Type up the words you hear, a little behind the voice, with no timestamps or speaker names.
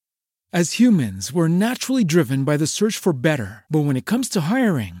As humans, we're naturally driven by the search for better. But when it comes to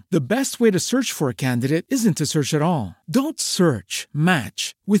hiring, the best way to search for a candidate isn't to search at all. Don't search,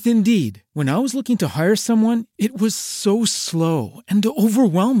 match with Indeed. When I was looking to hire someone, it was so slow and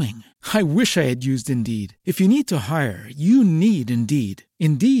overwhelming. I wish I had used Indeed. If you need to hire, you need Indeed.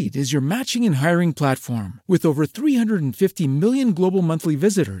 Indeed is your matching and hiring platform with over 350 million global monthly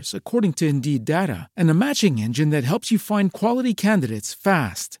visitors, according to Indeed data, and a matching engine that helps you find quality candidates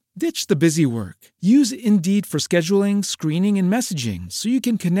fast. Ditch the busy work. Use Indeed for scheduling, screening, and messaging so you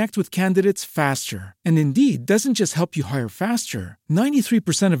can connect with candidates faster. And Indeed doesn't just help you hire faster.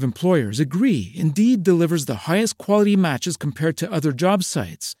 93% of employers agree Indeed delivers the highest quality matches compared to other job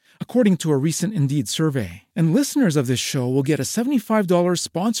sites, according to a recent Indeed survey. And listeners of this show will get a $75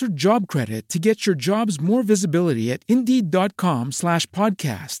 sponsored job credit to get your jobs more visibility at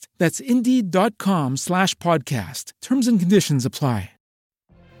Indeed.com/podcast. That's Indeed.com/podcast. Terms and conditions apply.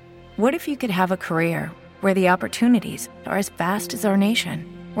 What if you could have a career where the opportunities are as vast as our nation,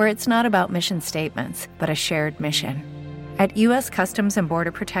 where it's not about mission statements, but a shared mission? At U.S. Customs and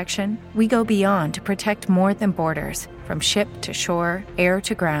Border Protection, we go beyond to protect more than borders. From ship to shore, air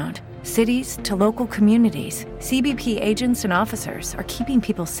to ground, cities to local communities, CBP agents and officers are keeping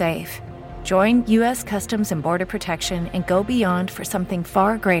people safe. Join U.S. Customs and Border Protection and go beyond for something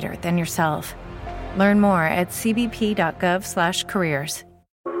far greater than yourself. Learn more at cbp.gov/careers.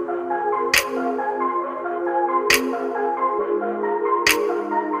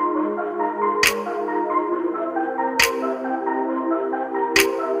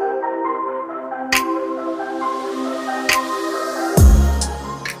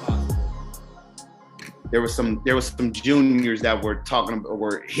 There was some juniors that were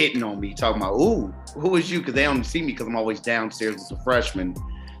hitting on me, talking about, "Ooh, who is you?" Because they don't see me because I'm always downstairs as a freshman.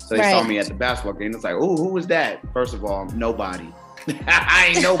 So they saw me at the basketball game. It's like, "Ooh, who was that?" First of all, nobody. I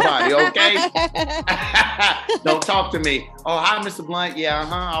ain't nobody, okay? Don't talk to me. "Oh, hi, Mr. Blunt." "Yeah,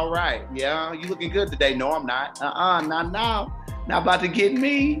 all right. Yeah, you looking good today." "No, I'm not." Not now. Not about to get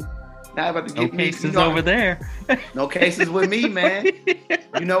me. Not about to get me. No cases over there. No cases with me, man.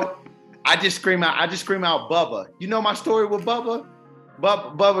 You know, I just scream out Bubba. You know my story with Bubba?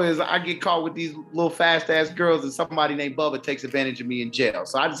 Bubba is, I get caught with these little fast ass girls and somebody named Bubba takes advantage of me in jail.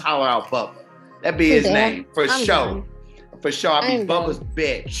 So I just holler out Bubba. That be his name for sure. Done. For sure. I be Bubba's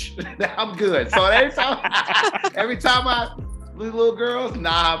bitch. I'm good. So every time I little girls,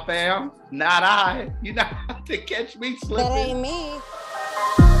 nah fam, not I. You know how to catch me slipping. That ain't me.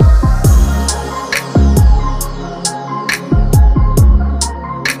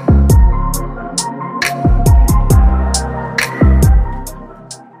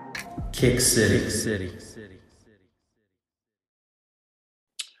 Kick City.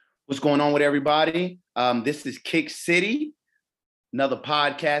 What's going on with everybody? This is Kick City, another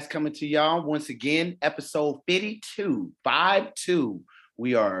podcast coming to y'all once again, episode 52, 5-2.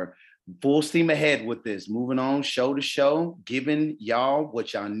 We are full steam ahead with this, moving on show to show, giving y'all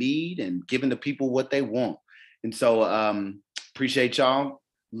what y'all need and giving the people what they want. And so appreciate y'all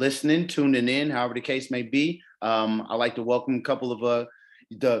listening, tuning in, however the case may be. I'd like to welcome a couple of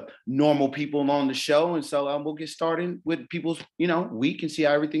the normal people on the show. And so we'll get started with people's, week and see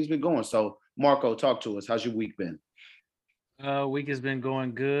how everything's been going. So Marco, talk to us. How's your week been? Week has been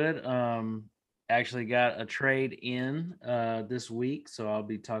going good. Actually got a trade in this week. So I'll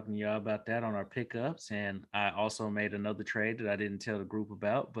be talking to y'all about that on our pickups. And I also made another trade that I didn't tell the group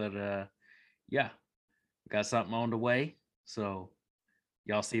about, but yeah, got something on the way. So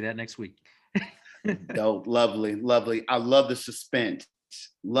y'all see that next week. Dope. Lovely. I love the suspense.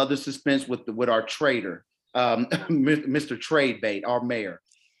 Love the suspense with our trader, Mr. Trade Bait, our mayor.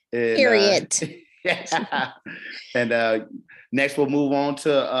 And, period. And next we'll move on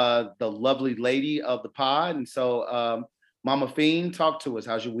to the lovely lady of the pod. And so Mama Fiend, talk to us.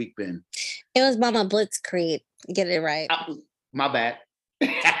 How's your week been? It was Mama Blitzkrieg. Get it right. My bad.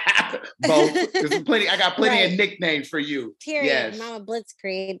 Both. I got plenty of nicknames for you. Period. Yes. Mama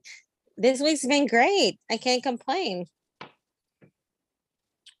Blitzkrieg. This week's been great. I can't complain.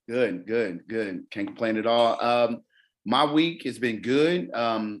 Good. Can't complain at all. My week has been good.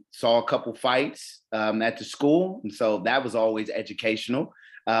 Saw a couple fights at the school, and so that was always educational.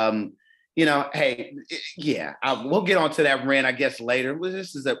 We'll get onto that rant, I guess, later.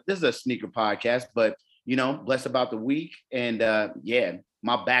 This is a sneaker podcast, but blessed about the week, and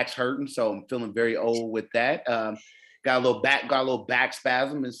my back's hurting, so I'm feeling very old with that. Got a little back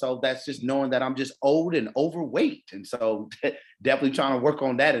spasm, and so that's just knowing that I'm just old and overweight, and so definitely trying to work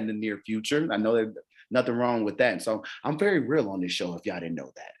on that in the near future. I know there's nothing wrong with that, and so I'm very real on this show if y'all didn't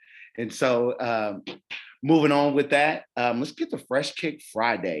know that. And so, moving on with that, let's get to Fresh Kick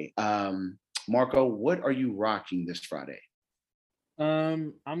Friday. Marco, what are you rocking this Friday?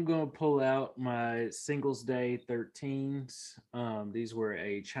 I'm gonna pull out my Singles Day 13s. These were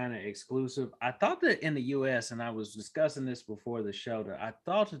a China exclusive. I thought that in the US, and I was discussing this before the show, that I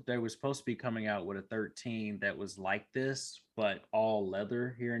thought that they were supposed to be coming out with a 13 that was like this, but all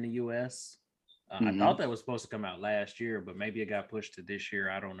leather here in the US. I thought that was supposed to come out last year, but maybe it got pushed to this year.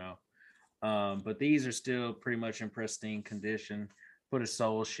 I don't know. But these are still pretty much in pristine condition. Put a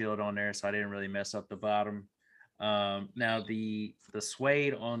sole shield on there, so I didn't really mess up the bottom. Now the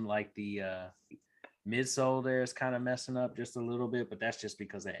suede on like the midsole there is kind of messing up just a little bit, but that's just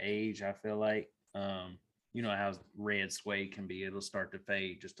because of age. I feel like you know how red suede can be; it'll start to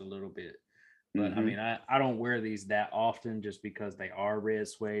fade just a little bit. But I mean, I don't wear these that often just because they are red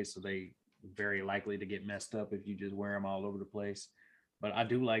suede, so they very likely to get messed up if you just wear them all over the place. But I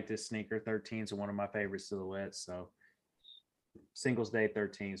do like this sneaker. 13s are one of my favorite silhouettes. So Singles Day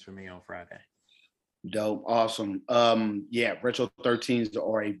 13s for me on Friday. Dope. Awesome. Yeah, retro 13s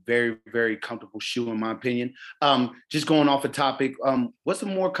are a very, very comfortable shoe, in my opinion. Just going off a topic, what's a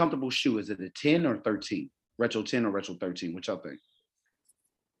more comfortable shoe? Is it a 10 or 13? Retro 10 or retro 13? What y'all think?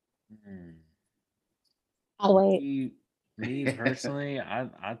 I'll wait. Me personally,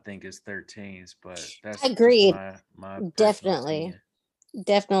 I think it's 13s, but that's Agreed. my Definitely.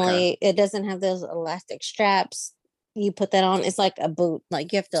 Definitely. It doesn't have those elastic straps. You put that on, it's like a boot.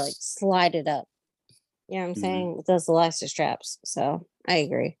 Like you have to like slide it up. You know what I'm saying? With those elastic straps. So I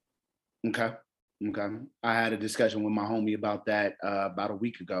agree. Okay. I had a discussion with my homie about that about a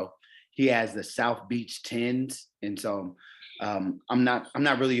week ago. He has the South Beach 10s. And so I'm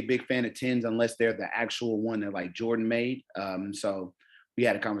not really a big fan of 10s unless they're the actual one that like Jordan made. So we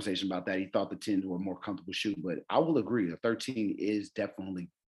had a conversation about that. He thought the 10s were a more comfortable shoe, but I will agree. The 13 is definitely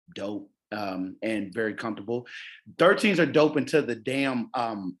dope. And very comfortable. 13s are dope until the damn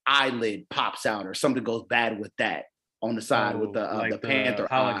eyelid pops out or something goes bad with that on the side with the Panther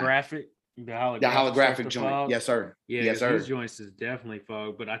holographic. The holographic joint. Fog. Yes, sir. Yeah, yes, sir. These joints is definitely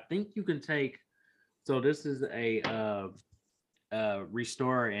fog, but I think you can take. So this is a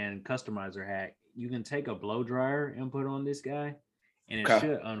restore and customizer hack. You can take a blow dryer and put on this guy, and it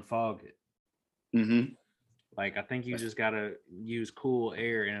should unfog it. Like I think you just gotta use cool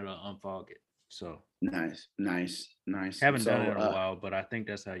air and it'll unfog it. So nice. Haven't done it in a while, but I think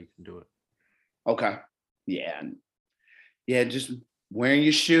that's how you can do it. Okay. Yeah. Just wearing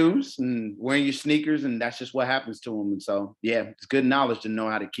your shoes and wearing your sneakers, and that's just what happens to them. And so yeah, it's good knowledge to know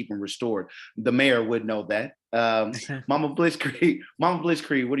how to keep them restored. The mayor would know that. Mama Blitzkrieg,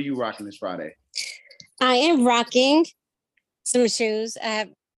 what are you rocking this Friday? I am rocking some shoes. I have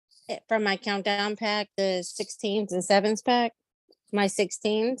from my countdown pack, the 16s and 7s pack, my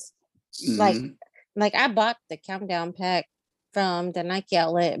 16s. Like I bought the countdown pack from the Nike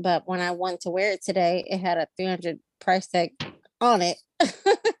outlet, but when I went to wear it today, it had a $300 price tag on it.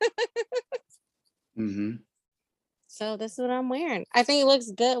 So this is what I'm wearing. I think it looks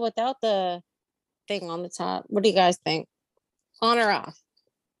good without the thing on the top. What do you guys think? On or off?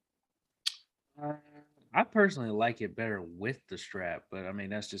 I personally like it better with the strap, but I mean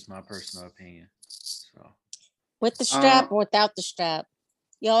that's just my personal opinion. So with the strap or without the strap?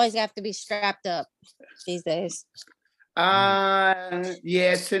 You always have to be strapped up these days.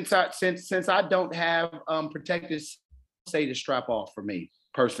 Yeah, since I don't have protected, say the strap off for me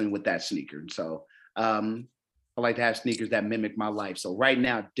personally with that sneaker. So I like to have sneakers that mimic my life. So right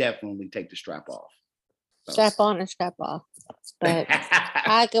now, definitely take the strap off. So. Strap on or strap off. But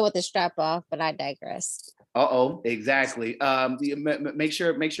I go with the strap off, but I digress. Exactly. Make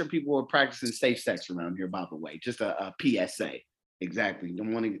sure people are practicing safe sex around here, by the way. Just a PSA. Exactly.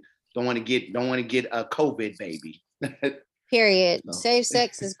 Don't want to get a COVID baby. Period. So. Safe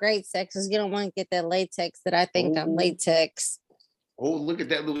sex is great sex. You don't want to get that latex that I think I'm latex. Oh, look at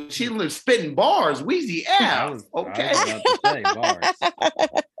that. She was spitting bars. Weezy F. Okay. I was about to say bars.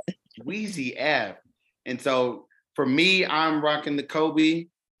 Weezy F. And so for me, I'm rocking the Kobe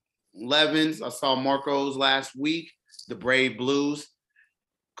 11s. I saw Marco's last week, the Brave Blues.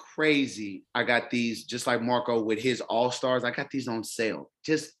 Crazy. I got these just like Marco with his All-Stars. I got these on sale.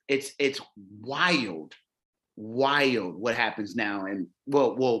 Just it's wild what happens now. And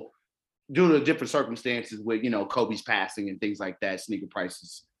well, due to different circumstances with, Kobe's passing and things like that, sneaker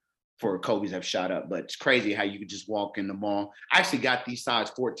prices for Kobe's have shot up. But it's crazy how you could just walk in the mall. I actually got these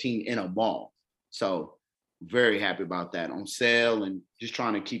size 14 in a mall. So very happy about that, on sale, and just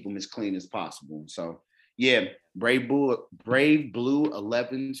trying to keep them as clean as possible. So yeah, Brave Blue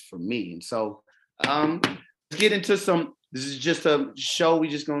 11s for me. And so let's get into some. This is just a show. We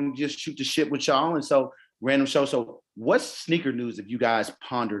just gonna shoot the shit with y'all. And so random show. So what's sneaker news have you guys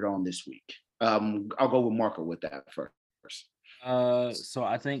pondered on this week? I'll go with Marco with that first. So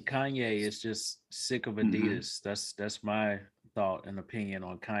I think Kanye is just sick of Adidas. That's my thought and opinion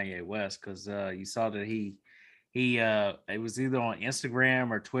on Kanye West, because you saw that he it was either on Instagram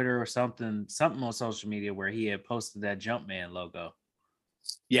or Twitter or something on social media where he had posted that Jumpman logo.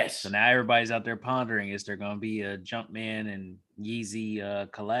 Yes. So now everybody's out there pondering, is there going to be a Jumpman and Yeezy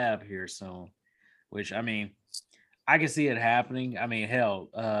collab here soon? Which, I mean, I can see it happening. I mean, hell,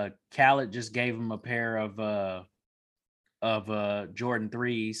 Khaled just gave him a pair of Jordan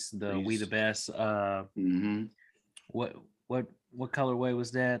 3s, the We the Best. What colorway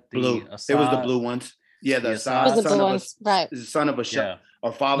was that? Blue. It was the blue ones. Yeah, the Assad, son of a, right. Son of a shot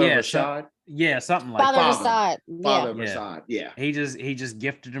or father of Rashad. Something like Father that. Assad. Father of Assad. Yeah. He just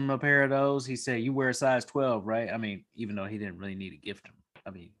gifted him a pair of those. He said, "You wear a size 12, right?" I mean, even though he didn't really need to gift him. I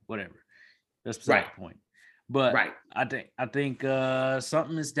mean, whatever. That's beside the point. But I think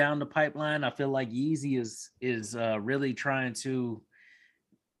something is down the pipeline. I feel like Yeezy is really trying to,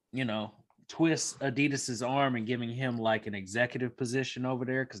 twist Adidas's arm and giving him like an executive position over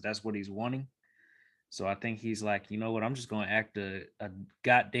there, because that's what he's wanting. So I think he's like, you know what? I'm just going to act a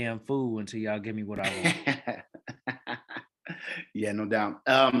goddamn fool until y'all give me what I want. Yeah, no doubt.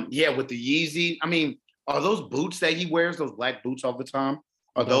 With the Yeezy, I mean, are those boots that he wears, those black boots all the time?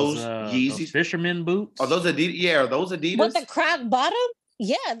 Are those Yeezys? Those fisherman boots? Are those Adidas? Yeah, are those Adidas? With the Croc bottom?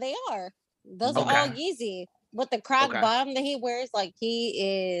 Yeah, they are. Those are all Yeezy. With the Croc bottom that he wears, like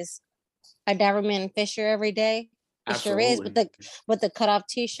he is a Doberman Fisher every day. It sure is, with the cutoff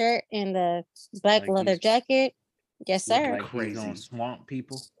T-shirt and the black leather jacket. Yes, sir. Like he's on swamp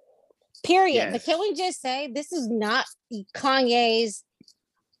people. Period. Yes. But can we just say this is not Kanye's?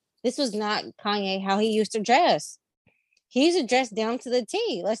 This was not Kanye how he used to dress. He used to dress down to the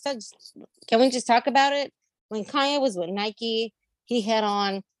T. Can we just talk about it? When Kanye was with Nike, he had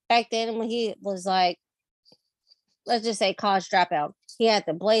on back then when he was like, let's just say college dropout. He had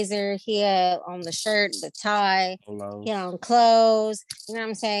the blazer, he had on the shirt, the tie, he had on clothes, you know what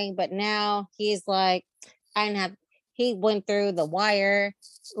I'm saying? But now he's like, he went through the wire,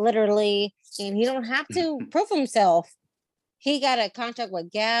 literally, and he don't have to prove himself. He got a contract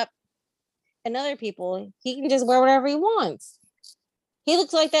with Gap and other people. He can just wear whatever he wants. He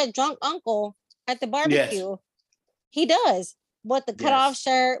looks like that drunk uncle at the barbecue. Yes. He does, with the cutoff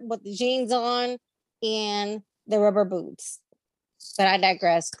shirt, with the jeans on, and the rubber boots. But I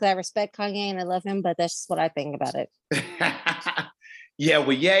digress, because I respect Kanye and I love him, but that's just what I think about it.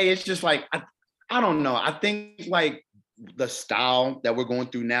 It's just like, I don't know. I think like the style that we're going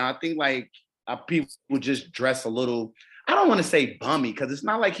through now, I think like people just dress a little, I don't want to say bummy, because it's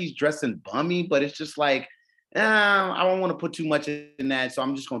not like he's dressing bummy, but it's just like, I don't want to put too much in that, so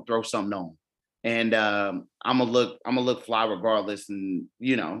I'm just going to throw something on. And I'm gonna look fly regardless, and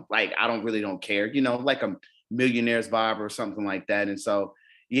like I don't care, like a Millionaire's vibe or something like that. And so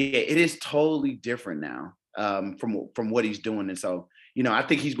it is totally different now from what he's doing. And so I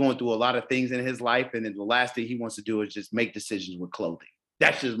think he's going through a lot of things in his life, and then the last thing he wants to do is just make decisions with clothing.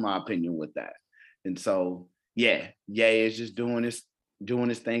 That's just my opinion with that. And so is just doing his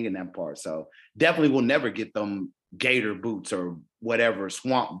thing in that part. So definitely will never get them gator boots or whatever,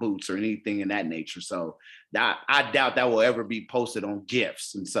 swamp boots or anything in that nature. So I doubt that will ever be posted on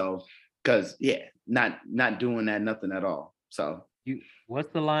gifts. And so, because not doing that, nothing at all. So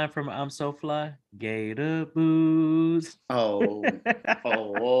what's the line from I'm So Fly? Gator boots. Oh, the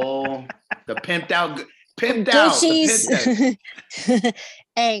pimped out. Gucci's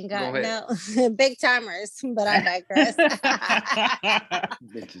ain't got no big timers, but I digress.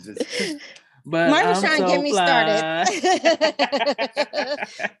 But Marvin's trying to get me started.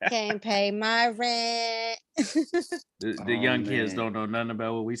 Can't pay my rent. The young kids don't know nothing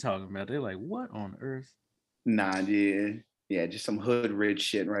about what we talking about. They're like, what on earth? Nah, yeah, just some hood rich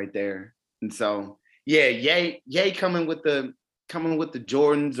shit right there. And so, Ye coming with the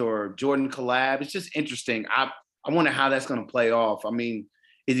Jordans or Jordan collab. It's just interesting. I wonder how that's going to play off. I mean,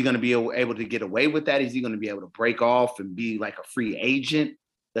 is he going to be able to get away with that? Is he going to be able to break off and be like a free agent?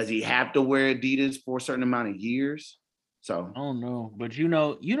 Does he have to wear Adidas for a certain amount of years? So I don't know, but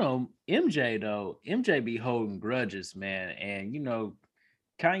MJ though, MJ be holding grudges, man. And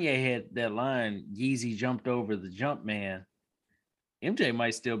Kanye had that line, Yeezy jumped over the jump man. MJ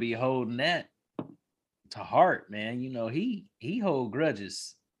might still be holding that to heart, man. He hold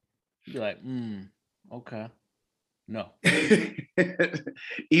grudges. He'd be like, okay. No.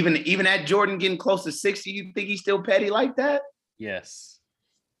 even at Jordan getting close to 60, you think he's still petty like that? Yes.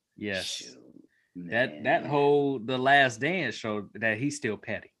 Shoot, that whole The Last Dance showed that he's still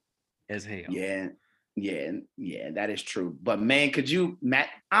petty as hell. Yeah. Yeah, that is true. But man, could you, Matt?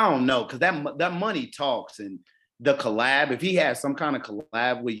 I don't know, because that money talks, and the collab. If he has some kind of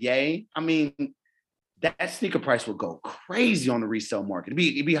collab with Ye, I mean, that sneaker price would go crazy on the resale market.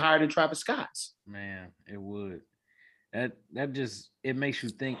 It'd be higher than Travis Scott's. Man, it would. That just it makes you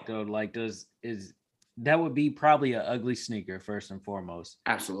think though. Like, that would be probably an ugly sneaker first and foremost.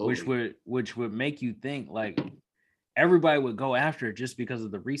 Absolutely. Which would make you think like everybody would go after it just because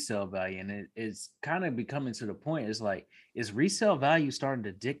of the resale value. And it's kind of becoming to the point. It's like, is resale value starting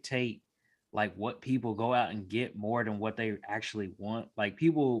to dictate like what people go out and get more than what they actually want? Like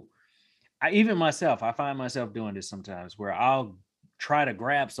people, even myself, I find myself doing this sometimes where I'll try to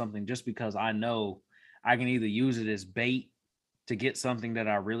grab something just because I know I can either use it as bait to get something that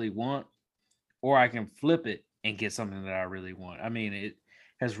I really want, or I can flip it and get something that I really want. I mean,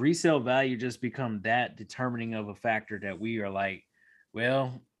 has resale value just become that determining of a factor that we are like,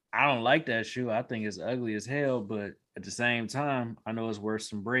 well, I don't like that shoe. I think it's ugly as hell, but at the same time, I know it's worth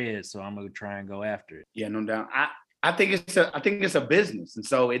some bread, so I'm gonna try and go after it. Yeah, no doubt. I think it's a business, and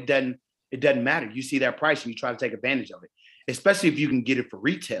so it doesn't matter. You see that price and you try to take advantage of it, especially if you can get it for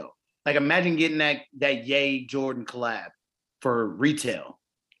retail. Like imagine getting that Ye Jordan collab for retail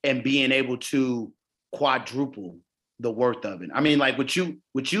and being able to quadruple the worth of it. I mean, like with you,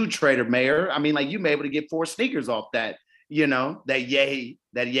 Trader Mayor, I mean, like you may be able to get 4 sneakers off that, that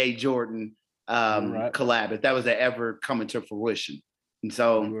Ye Jordan Right. collab, if that was to ever coming to fruition. And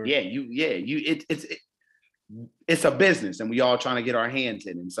so, Sure. it's a business, and we all trying to get our hands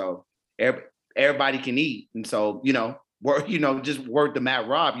in. And so everybody can eat. And so, just word to Matt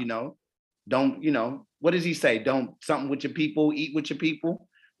Rob, don't, what does he say? Don't something with your people, eat with your people.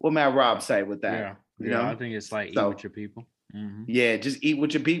 What Matt Rob say with that? Yeah. I think it's like eat with your people. Mm-hmm. Yeah, just eat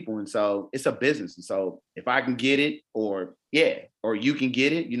with your people. And so it's a business. And so if I can get it, or you can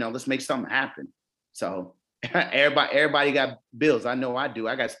get it, let's make something happen. So everybody got bills. I know I do.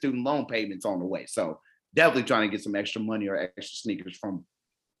 I got student loan payments on the way. So definitely trying to get some extra money or extra sneakers from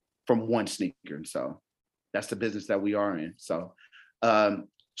one sneaker. And so that's the business that we are in. So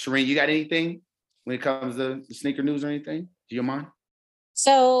Shireen, you got anything when it comes to the sneaker news or anything? Do you mind?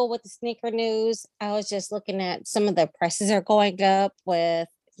 So with the sneaker news, I was just looking at some of the prices are going up with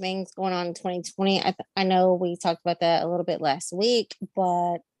things going on in 2020. I know we talked about that a little bit last week,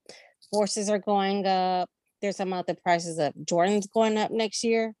 but horses are going up. There's some other prices of Jordan's going up next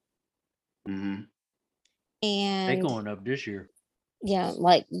year. Mm-hmm. And they're going up this year. Yeah,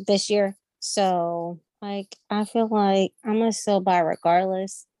 like this year. So like I feel like I'm gonna still buy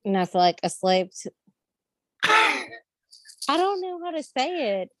regardless. And I feel like a slave to I don't know how to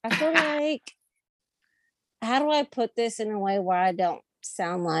say it. I feel like, how do I put this in a way where I don't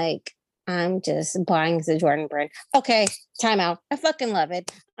sound like I'm just buying the Jordan brand? Okay, time out. I fucking love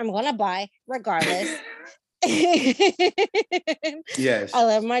it. I'm going to buy regardless. Yes. I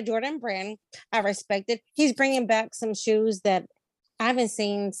love my Jordan brand. I respect it. He's bringing back some shoes that I haven't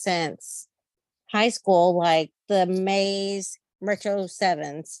seen since high school, like the Maze Retro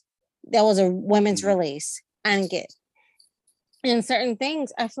 7s. That was a women's release. I didn't get. And certain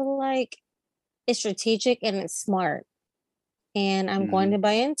things, I feel like it's strategic and it's smart. And I'm going to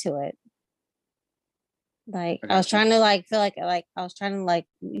buy into it. Like I was trying to feel like I was trying to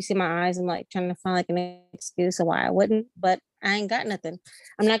you see my eyes, I'm like trying to find like an excuse of why I wouldn't, but I ain't got nothing.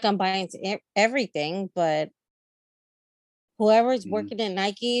 I'm not gonna buy into everything, but whoever's working at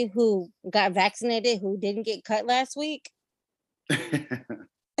Nike who got vaccinated, who didn't get cut last week, they're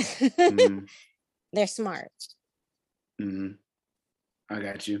smart. Mm-hmm. I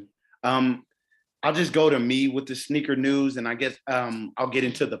got you. I'll just go to me with the sneaker news, and I guess I'll get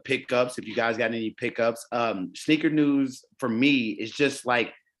into the pickups if you guys got any pickups. Sneaker news for me is just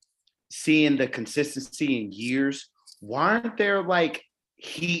like seeing the consistency in years. Why aren't there like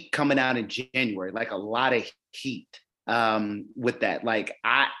heat coming out in January? Like a lot of heat with that. Like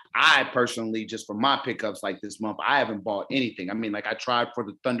I personally, just for my pickups like this month, I haven't bought anything. I mean, like I tried for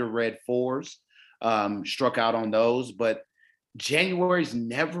the Thunder Red 4s, struck out on those, but January's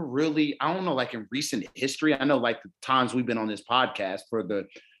never really, I don't know, like in recent history, I know like the times we've been on this podcast for the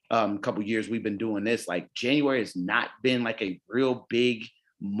couple years we've been doing this, like January has not been like a real big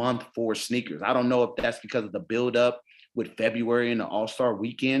month for sneakers. I don't know if that's because of the buildup with February and the All-Star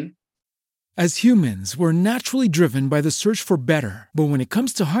weekend. As humans, we're naturally driven by the search for better. But when it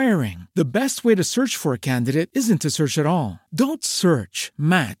comes to hiring, the best way to search for a candidate isn't to search at all. Don't search,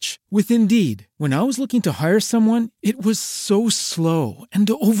 match with Indeed. When I was looking to hire someone, it was so slow and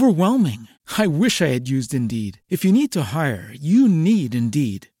overwhelming. I wish I had used Indeed. If you need to hire, you need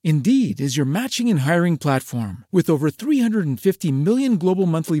Indeed. Indeed is your matching and hiring platform with over 350 million global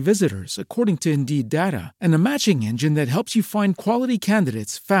monthly visitors, according to Indeed data, and a matching engine that helps you find quality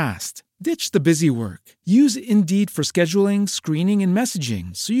candidates fast. Ditch the busy work. Use Indeed for scheduling, screening, and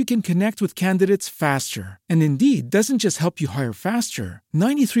messaging so you can connect with candidates faster. And Indeed doesn't just help you hire faster.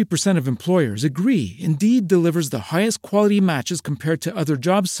 93% of employers agree Indeed delivers the highest quality matches compared to other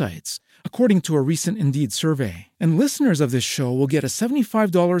job sites, according to a recent Indeed survey. And listeners of this show will get a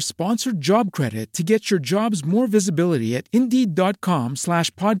 $75 sponsored job credit to get your jobs more visibility at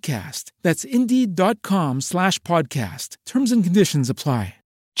Indeed.com/podcast. That's Indeed.com/podcast. Terms and conditions apply.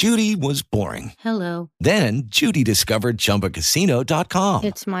 Judy was boring. Hello. Then Judy discovered ChumbaCasino.com.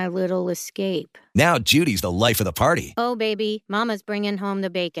 It's my little escape. Now Judy's the life of the party. Oh, baby, mama's bringing home the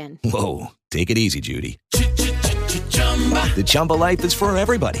bacon. Whoa, take it easy, Judy. The Chumba life is for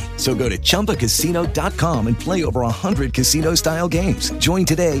everybody. So go to ChumbaCasino.com and play over 100 casino-style games. Join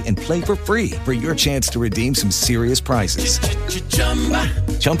today and play for free for your chance to redeem some serious prizes.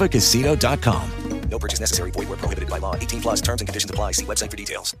 ChumbaCasino.com. No purchase necessary. Void where prohibited by law. 18+ terms and conditions apply. See website for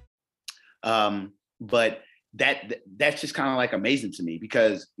details. But that's just kind of like amazing to me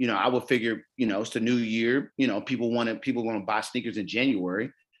because, I would figure, it's the new year, people want to buy sneakers in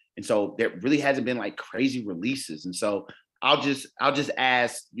January. And so there really hasn't been like crazy releases. And so I'll just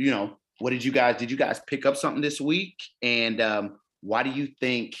ask, what did you guys pick up something this week? And why do you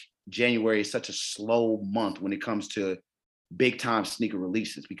think January is such a slow month when it comes to big time sneaker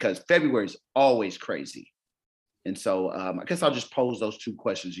releases? Because February is always crazy. And so I guess I'll just pose those two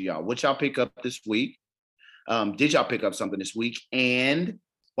questions to y'all. What y'all pick up this week? Did y'all pick up something this week? And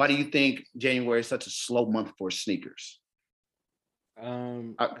why do you think January is such a slow month for sneakers?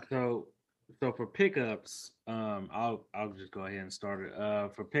 So for pickups, I'll just go ahead and start it.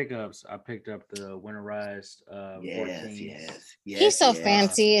 For pickups, I picked up the winterized 14. Yes. He's so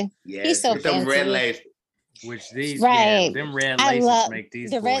fancy. Yes. He's so with them fancy. red lace. Which these them red I laces love make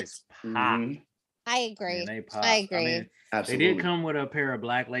these the boys red- pop. I agree. Man, they pop. I agree. I mean, Absolutely. they did come with a pair of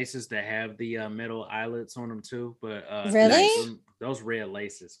black laces that have the metal eyelets on them too. But Really? those red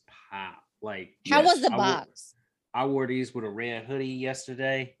laces pop. Like How was the I box? I wore these with a red hoodie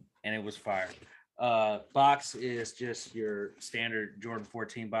yesterday, and it was fire. Box is just your standard Jordan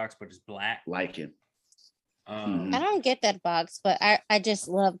 14 box, but it's black. Like it. I don't get that box, but I just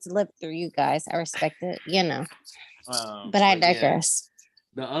love to live through you guys. I respect it, but I digress.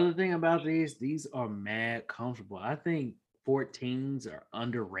 The other thing about these are mad comfortable. I think 14s are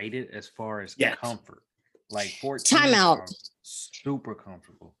underrated as far as comfort. Like 14s Time out. are super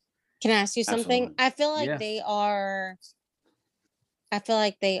comfortable. Can I ask you something? Absolutely. I feel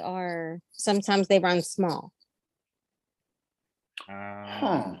like they are. Sometimes they run small.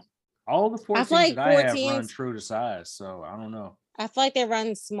 All the 14s like that I have run 14s true to size, so I don't know. I feel like they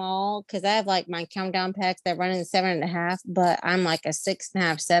run small because I have like my countdown packs that run in 7.5, but I'm like a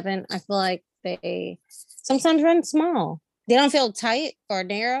 6.5, 7. I feel like they sometimes run small. They don't feel tight or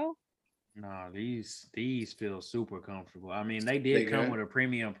narrow. No, these feel super comfortable. I mean, they did come with a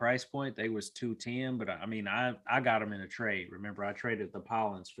premium price point. They was $210, but I mean, I got them in a trade. Remember, I traded the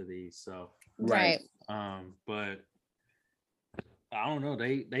Pollins for these, so Right. But I don't know.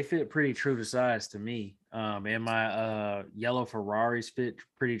 They fit pretty true to size to me. And my yellow Ferraris fit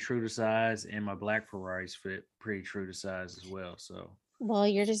pretty true to size, and my black Ferraris fit pretty true to size as well. So. Well,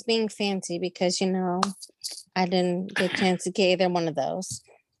 you're just being fancy because I didn't get a chance to get either one of those.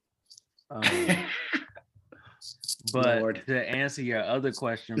 But Lord. to answer your other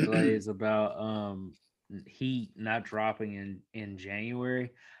question, Blaze, about heat not dropping in January,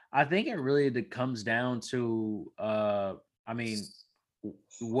 I think it really comes down to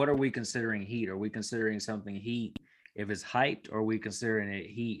what are we considering heat? Are we considering something heat if it's hyped, or are we considering it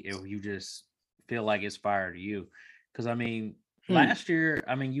heat if you just feel like it's fire to you? Because last year,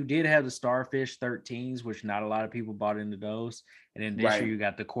 you did have the Starfish 13s, which not a lot of people bought into those. And then this year you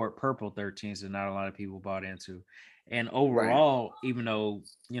got the Court Purple 13s that not a lot of people bought into. And overall, even though,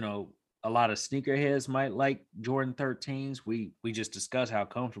 a lot of sneakerheads might like Jordan 13s, we just discussed how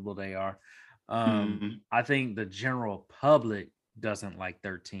comfortable they are. I think the general public doesn't like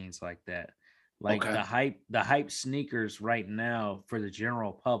 13s like that. Like the hype sneakers right now for the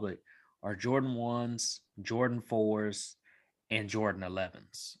general public are Jordan 1s, Jordan 4s, and Jordan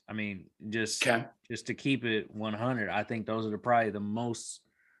 11s. I mean, just to keep it 100, I think those are probably the most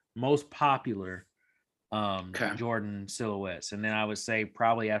popular Jordan silhouettes. And then I would say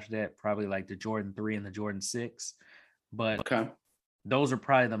probably after that, probably like the Jordan 3 and the Jordan 6. But those are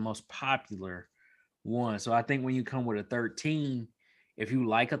probably the most popular ones. So I think when you come with a 13, if you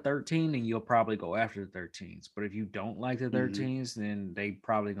like a 13, then you'll probably go after the 13s. But if you don't like the Mhm. 13s, then they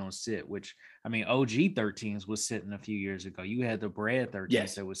probably gonna sit. Which I mean, OG 13s was sitting a few years ago. You had the bread 13s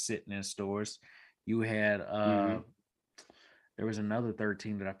Yes. that was sitting in stores. You had Mhm. there was another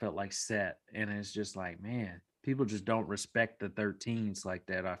 13 that I felt like set, and it's just like, man, people just don't respect the 13s like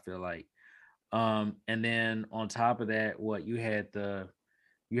that. I feel like. And then on top of that, what you had the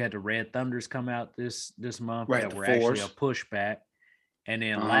Red Thunders come out this month Right, that the were actually a fours. pushback. And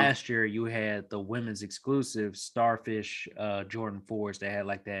then Uh-huh. last year you had the women's exclusive Starfish Jordan 4s that had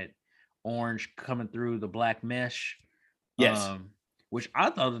like that orange coming through the black mesh. Yes. Which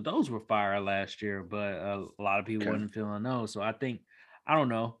I thought that those were fire last year, but a lot of people Okay. wasn't feeling those. So I don't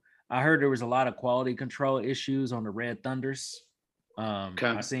know. I heard there was a lot of quality control issues on the Red Thunders. Okay.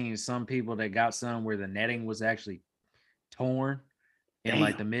 I seen some people that got some where the netting was actually torn in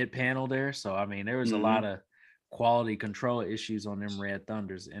like the Damn. mid panel there. So I mean, there was a lot Mhm. of quality control issues on them Red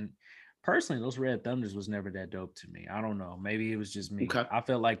Thunders. And personally, those Red Thunders was never that dope to me. I don't know. Maybe it was just me. Okay. I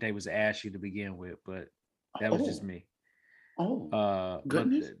felt like they was ashy to begin with, but that was just Oh. me. Oh. But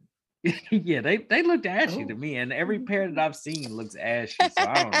Goodness. yeah, they looked ashy to Oh. me, and every pair that I've seen looks ashy. So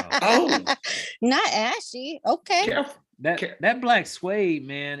I don't know. Oh. Not ashy. Okay. Careful. That black suede,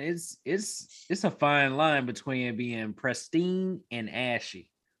 man, it's a fine line between being pristine and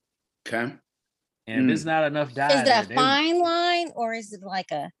ashy. Okay. And if it's not enough dye, Is that a there, fine line or is it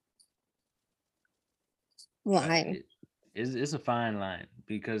like a line? it's a fine line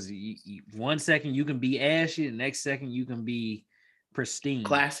because you, 1 second you can be ashy, the next second you can be pristine.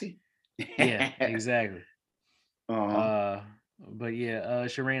 Classy. Yeah, exactly. Uh-huh. But yeah,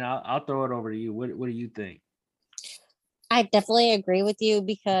 Shireen, I'll throw it over to you. What do you think? I definitely agree with you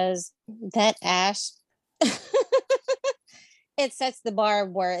because that ash it sets the bar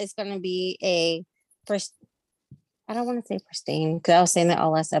where it's going to be a first. I don't want to say pristine because I was saying that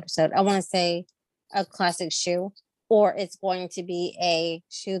all last episode. I want to say a classic shoe, or it's going to be a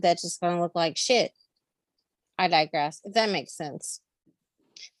shoe that's just going to look like shit. I digress. If that makes sense,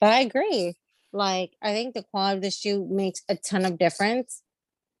 but I agree. Like I think the quality of the shoe makes a ton of difference.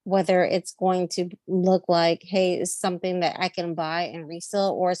 Whether it's going to look like, hey, it's something that I can buy and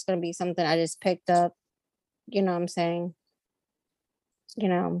resell, or it's going to be something I just picked up. You know what I'm saying? You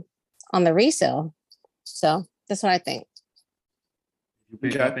know, on the resale. So that's what I think. Did you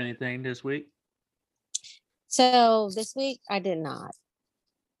pick up anything this week? So this week I did not.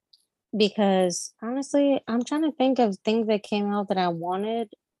 Because honestly, I'm trying to think of things that came out that I wanted.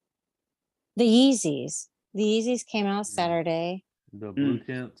 The Yeezys. The Yeezys came out Saturday. The blue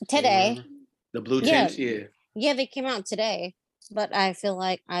tints today. The blue tints, yeah. Yeah, they came out today. But I feel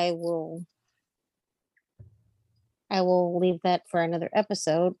like I will leave that for another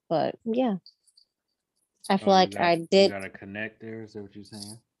episode. But yeah. I feel like I did. You got a connect there, is that what you're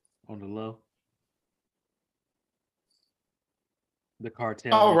saying? On the low? The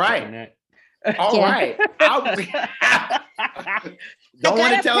cartel. All right. All right. Don't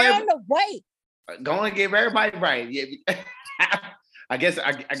want to tell everybody. Don't want to give everybody right. Yeah. I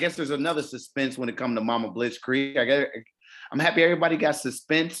guess there's another suspense when it comes to Mama Blitzkrieg. I'm happy everybody got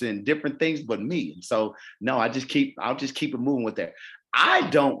suspense and different things, but me. So no, I'll just keep it moving with that. I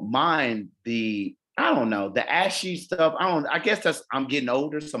don't mind the ashy stuff. I guess I'm getting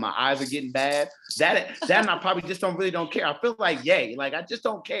older, so my eyes are getting bad. That and I probably just don't care. I feel like, yay, like I just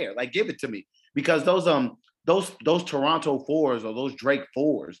don't care. Like give it to me. Because those Toronto 4s or those Drake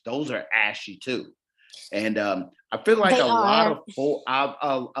 4s, those are ashy too. And I feel like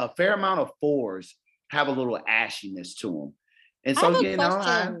a fair amount of 4s have a little ashiness to them. And so, I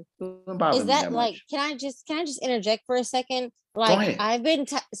have a question. Is that like, can I just interject for a second? Like I've been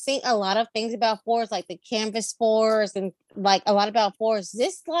seeing a lot of things about 4s, like the canvas 4s and like a lot about 4s. Is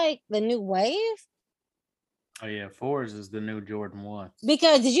this like the new wave? Oh yeah, 4s is the new Jordan 1.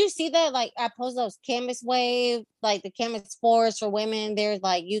 Because did you see that? Like I posted those canvas wave, like the canvas 4s for women. There's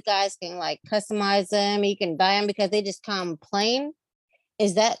like you guys can like customize them. You can buy them because they just come plain.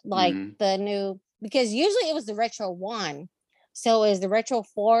 Is that like the new? Because usually it was the retro 1. So is the retro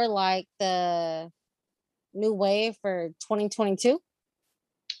 4 like the new wave for 2022?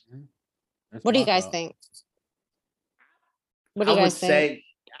 What do you guys think? What do you guys think?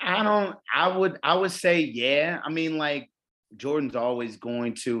 I would say, yeah. I mean, like Jordan's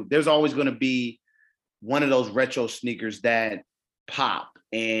there's always going to be one of those retro sneakers that pop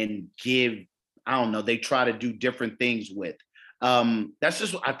and give, I don't know, they try to do different things with. I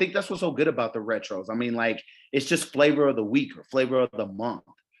think that's what's so good about the retros. I mean, like, it's just flavor of the week or flavor of the month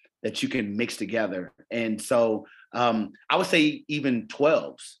that you can mix together. And so I would say even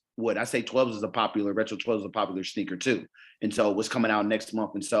 12s I say 12s is a popular, retro 12s is a popular sneaker too. And so what's coming out next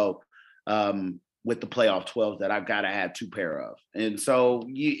month. And so with the playoff 12 that I've got to have 2 pair of. And so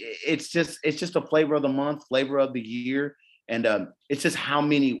it's just a flavor of the month, flavor of the year. And it's just how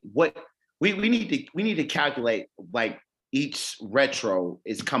many, what we need to calculate, like each retro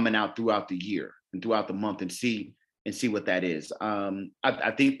is coming out throughout the year and throughout the month and see what that is.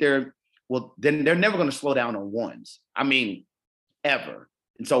 I think they're never going to slow down on ones. I mean, ever.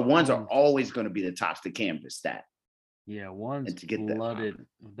 And so ones are always going to be the tops to canvas that. Yeah, ones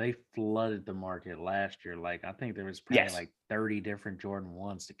they flooded the market last year. Like I think there was probably like 30 different Jordan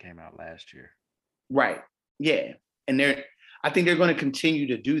 1s that came out last year. Right. Yeah. And I think they're going to continue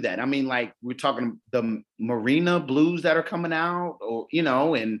to do that. I mean, like we're talking the Marina blues that are coming out, or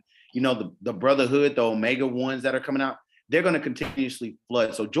the Brotherhood, the Omega ones that are coming out, they're going to continuously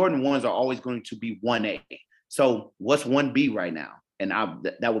flood. So Jordan 1s are always going to be 1A. So what's 1B right now? And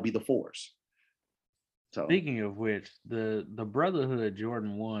that would be the 4s. So speaking of which, the Brotherhood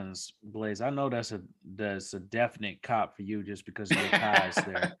Jordan 1s, Blaze, I know that's a definite cop for you just because of your ties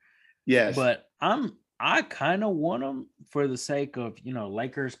there. Yes. But I kind of want them for the sake of,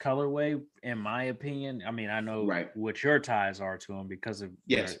 Lakers colorway, in my opinion. I mean, I know what your ties are to them because of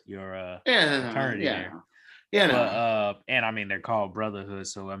your fraternity there. Yeah. No. And I mean, they're called Brotherhood.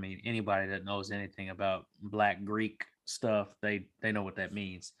 So, I mean, anybody that knows anything about Black Greek stuff, they know what that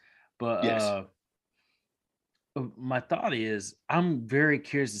means. But my thought is I'm very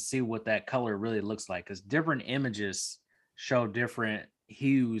curious to see what that color really looks like, because different images show different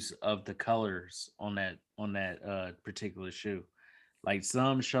hues of the colors on that particular shoe. Like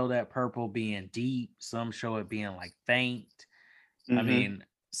some show that purple being deep, some show it being like faint. Mm-hmm. I mean,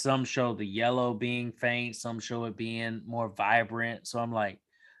 some show the yellow being faint, some show it being more vibrant. So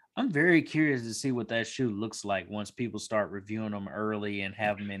I'm very curious to see what that shoe looks like once people start reviewing them early and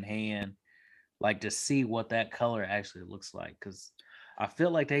have them in hand, like to see what that color actually looks like. Because I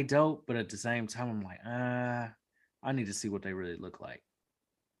feel like they dope, but at the same time, I'm like, I need to see what they really look like.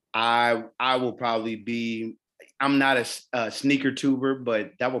 I will probably be, I'm not a sneaker tuber,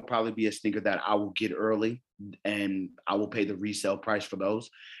 but that will probably be a sneaker that I will get early and I will pay the resale price for those.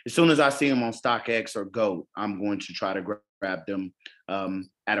 As soon as I see them on StockX or GOAT, I'm going to try to grab them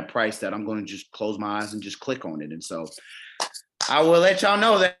at a price that I'm going to just close my eyes and just click on it. And so I will let y'all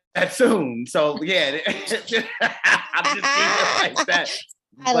know that soon. So yeah, I'm just keeping it like that.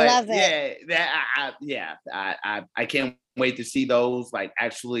 I love it. I can't wait to see those like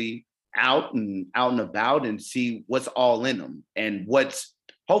actually out and about and see what's all in them and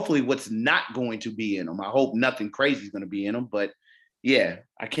hopefully what's not going to be in them. I hope nothing crazy is going to be in them, but yeah,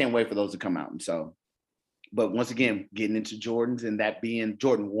 I can't wait for those to come out. And so, but once again, getting into Jordans and that being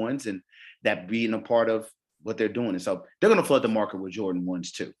Jordan 1s and that being a part of what they're doing. And so they're going to flood the market with Jordan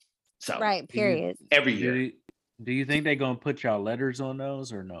 1s too. So right, period. Every year. Do you think they're going to put y'all letters on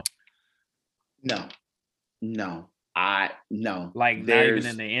those or no? No. No. Like not even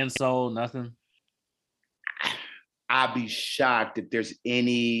in the insole, nothing? I'd be shocked if there's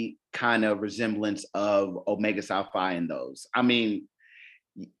any kind of resemblance of Omega Psi Phi in those. I mean,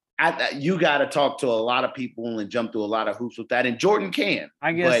 you got to talk to a lot of people and jump through a lot of hoops with that. And Jordan can.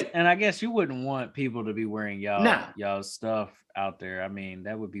 I guess you wouldn't want people to be wearing y'all's stuff out there. I mean,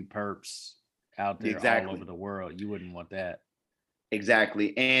 that would be perps out there all over the world. You wouldn't want that.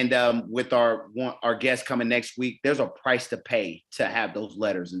 Exactly. And with our guest coming next week, there's a price to pay to have those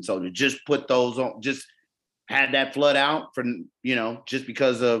letters. And so to just put those on, just had that flood out for, just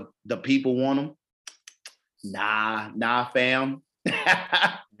because of the people want them. Nah, fam.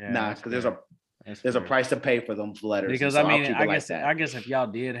 Nah, because there's a price to pay for them letters. Because so I guess if y'all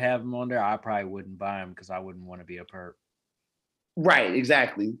did have them on there, I probably wouldn't buy them because I wouldn't want to be a perp. Right,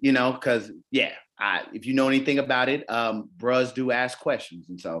 exactly. Because if you know anything about it, bros do ask questions,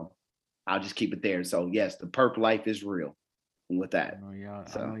 and so I'll just keep it there. So yes, the perp life is real. With that,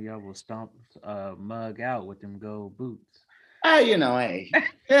 I know y'all will stomp mug out with them gold boots. Hey,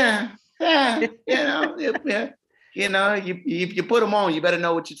 if you put them on, you better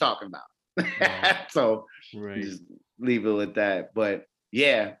know what you're talking about. Right. So just leave it at that. But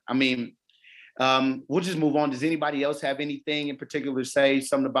yeah, I mean. We'll just move on. Does anybody else have anything in particular to say?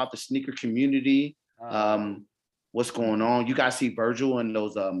 Something about the sneaker community? What's going on? You guys see Virgil and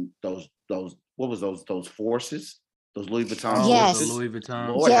those what was those forces? Those Louis Vuitton yes. forces? The Louis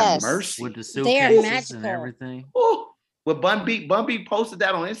Vuitton. Lord have mercy. With the suitcases and everything. Oh, well, Bun B posted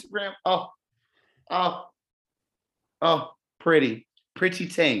that on Instagram. Oh, pretty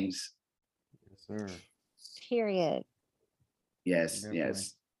things. Yes, sir. Period. Yes.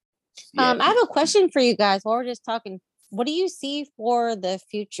 I have a question for you guys while we're just talking what do you see for the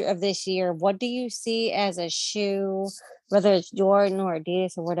future of this year? What do you see as a shoe, whether it's Jordan or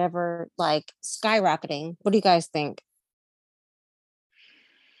Adidas or whatever, like skyrocketing? What do you guys think?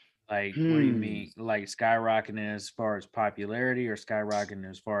 Like, what do you mean? Like skyrocketing as far as popularity or skyrocketing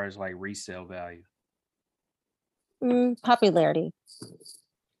as far as like resale value? Popularity.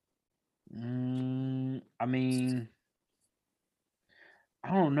 I mean,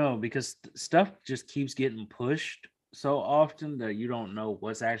 I don't know, because stuff just keeps getting pushed so often that you don't know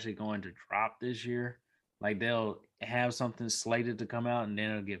what's actually going to drop this year. Like they'll have something slated to come out and then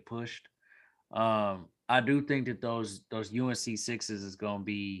it'll get pushed. I do think that those UNC 6s is going to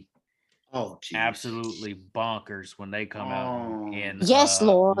be absolutely bonkers when they come out in yes,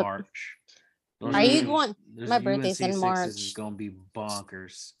 Lord. March. Those Are you going? My birthday's UNC in March. 6s is going to be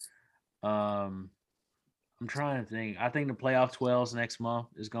bonkers. I'm trying to think. I think the playoff 12s next month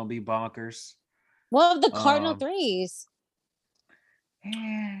is going to be bonkers. Well, the Cardinal 3s.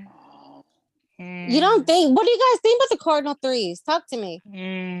 You don't think? What do you guys think about the Cardinal 3s? Talk to me.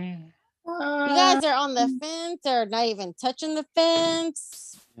 You guys are on the fence or not even touching the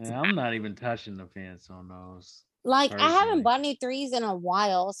fence? Yeah, I'm not even touching the fence on those. Like, personally. I haven't bought any 3s in a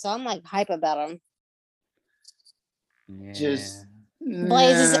while, so I'm like hype about them. Yeah. Just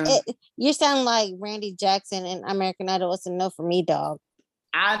Blaze, you sound like Randy Jackson in American Idol. It's a no for me, dog.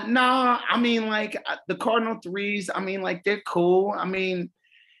 I mean, like the Cardinal 3s, I mean, like they're cool. I mean,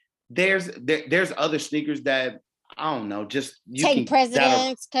 there's other sneakers that I don't know, just you take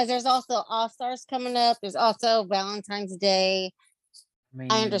precedence, because there's also All-Stars coming up. There's also Valentine's Day.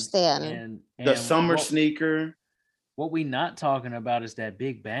 I understand. And the summer sneaker. What we not talking about is that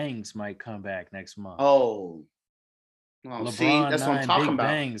Big Bangs might come back next month. LeBron, see, that's what I'm talking Big about.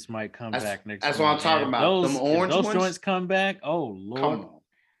 Bangs might come back next month. That's what I'm talking about. Them orange those ones, joints come back. Oh Lord, come on.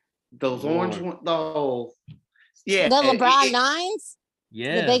 Those orange ones, though. Yeah, the LeBron 9s.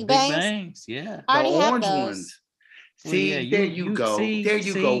 Yeah, the Big Bangs. Yeah, I already the have orange those. ones. See, well, yeah, there you go. There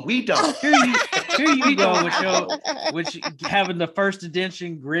you go. We don't. Here you go with having the first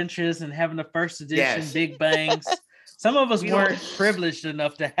edition Grinches and having the first edition Big Bangs. Some of us weren't privileged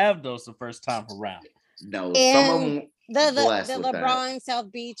enough to have those the first time around. No, and some of them the LeBron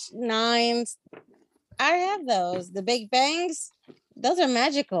South Beach 9s. I have those. The Big Bangs. Those are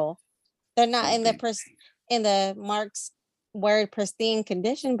magical. They're not in the Mark's word pristine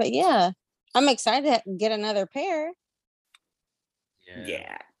condition, but yeah, I'm excited to get another pair.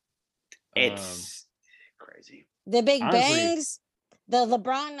 Yeah. It's crazy. The Big Bangs, the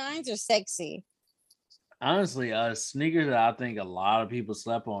LeBron 9s are sexy. Honestly, a sneaker that I think a lot of people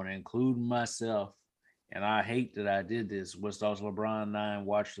slept on, including myself, and I hate that I did this, was those LeBron 9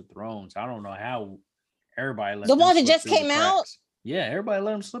 Watch the Thrones. I don't know how everybody let the them one that slip just through came the out. cracks. Yeah, everybody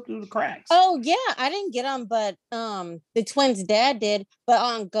let them slip through the cracks. Oh yeah, I didn't get them, but the twins' dad did. But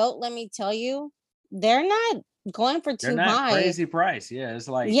on GOAT, let me tell you, they're not going for too high. Crazy price. Yeah, it's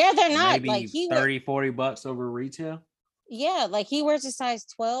like they're not maybe like $30-$40 over retail. Yeah, like he wears a size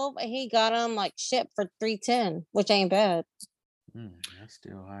 12 and he got them like shipped for $310, which ain't bad. That's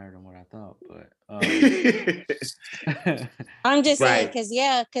still higher than what I thought, but I'm just saying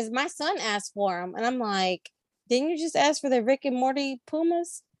because my son asked for them, and I'm like, didn't you just ask for the Rick and Morty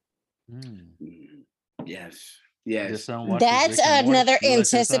Pumas? Yes. That's another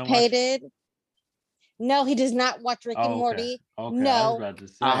anticipated. No, he does not watch Rick and Morty. Okay. No,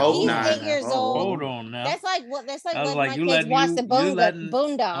 I hope he's not. 8 years old. Hold on now. That's like when my kids watch the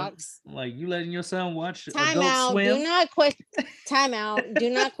Boondocks. Like you letting your son watch Time out. Swim? Time out. Do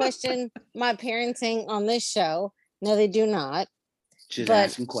not question my parenting on this show. No, they do not. Just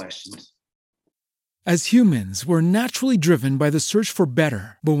ask some questions. As humans, we're naturally driven by the search for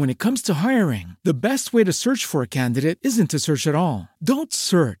better. But when it comes to hiring, the best way to search for a candidate isn't to search at all. Don't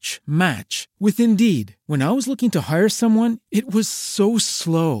search, match with Indeed. When I was looking to hire someone, it was so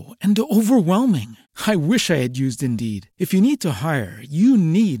slow and overwhelming. I wish I had used Indeed. If you need to hire, you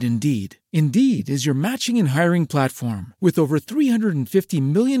need Indeed. Indeed is your matching and hiring platform with over 350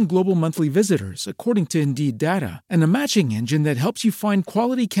 million global monthly visitors, according to Indeed data, and a matching engine that helps you find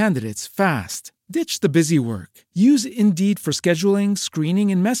quality candidates fast. Ditch the busy work. Use Indeed for scheduling, screening,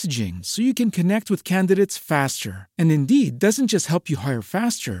 and messaging so you can connect with candidates faster. And Indeed doesn't just help you hire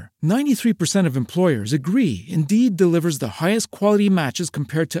faster. 93% of employers agree Indeed delivers the highest quality matches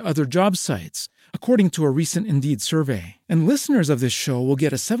compared to other job sites, according to a recent Indeed survey. And listeners of this show will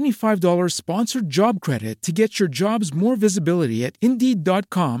get a $75 sponsored job credit to get your jobs more visibility at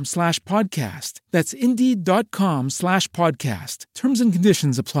Indeed.com/podcast. That's Indeed.com/podcast. Terms and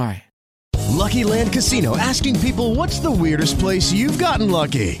conditions apply. Lucky Land Casino, asking people, what's the weirdest place you've gotten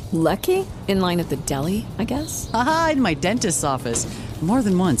lucky? Lucky? In line at the deli, I guess? Aha, in my dentist's office. More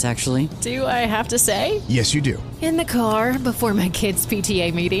than once, actually. Do I have to say? Yes, you do. In the car before my kids'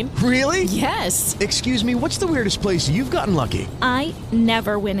 PTA meeting. Really? Yes. Excuse me, what's the weirdest place you've gotten lucky? I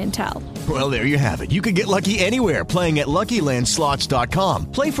never win and tell. Well, there you have it. You can get lucky anywhere, playing at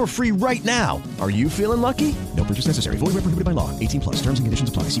LuckyLandSlots.com. Play for free right now. Are you feeling lucky? No purchase necessary. Void where prohibited by law. 18+. Terms and conditions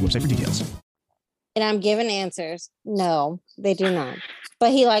apply. See website for details. And I'm giving answers. No, they do not. But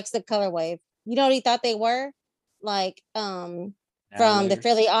he likes the color wave. You know what he thought they were? Like, from the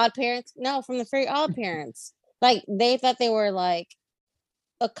Fairly Odd Parents. No, from the Fairly Odd Parents. Like, they thought they were like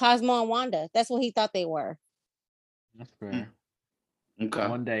a Cosmo and Wanda. That's what he thought they were. That's fair. Okay.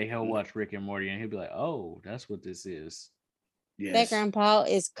 One day he'll watch Rick and Morty and he'll be like, "Oh, that's what this is." Yes. That grandpa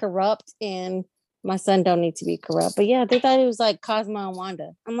is corrupt and my son don't need to be corrupt. But yeah, they thought it was like Cosmo and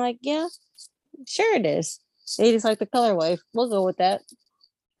Wanda. I'm like, yeah, sure it is. They just like the color wave. We'll go with that.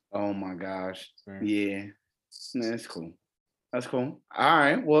 Oh my gosh. Fair. Yeah. That's cool. That's cool. All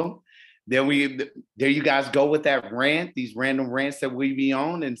right. Well, there you guys go with that rant, these random rants that we be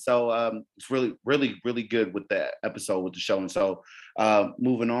on. And so it's really, really, really good with that episode with the show. And so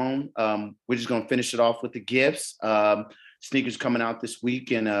moving on, we're just going to finish it off with the gifts. Sneakers coming out this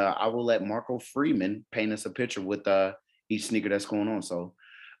week, and I will let Marco Freeman paint us a picture with each sneaker that's going on. So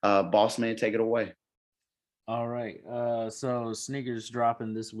Boss Man, take it away. All right. So sneakers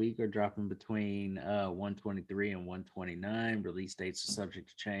dropping this week are dropping between 123 and 129. Release dates are subject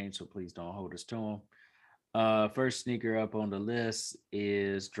to change, so please don't hold us to them. First sneaker up on the list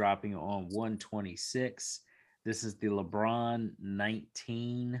is dropping on 126. This is the LeBron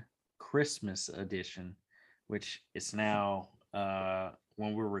 19 Christmas edition, which is now,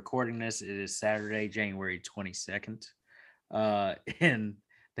 when we're recording this, it is Saturday, January 22nd. And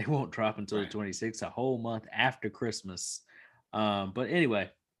they won't drop until the 26th, a whole month after Christmas. But anyway,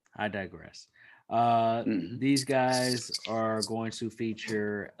 I digress. These guys are going to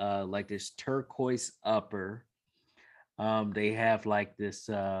feature like this turquoise upper. They have like this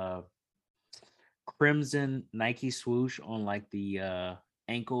crimson Nike swoosh on like the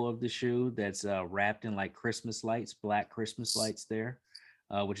ankle of the shoe that's wrapped in like Christmas lights, black Christmas lights there,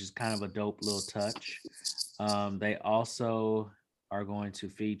 which is kind of a dope little touch. They also are going to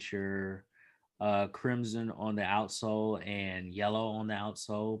feature crimson on the outsole and yellow on the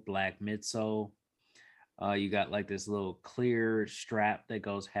outsole, black midsole. You got like this little clear strap that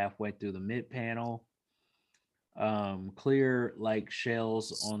goes halfway through the mid panel. Clear like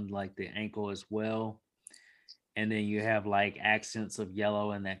shells on like the ankle as well. And then you have like accents of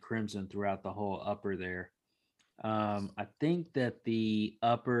yellow and that crimson throughout the whole upper there. I think that the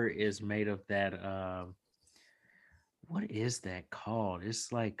upper is made of that what is that called?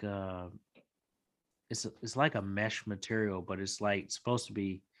 It's like it's like a mesh material, but it's like supposed to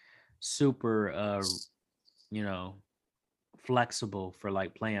be super flexible for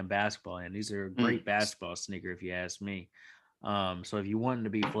like playing basketball. And these are a great basketball sneaker if you ask me. So if you wanted to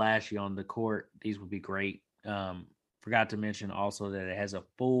be flashy on the court, these would be great. Forgot to mention also that it has a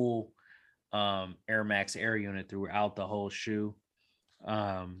full Air Max air unit throughout the whole shoe.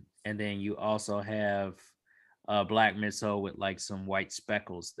 And then you also have black midsole with like some white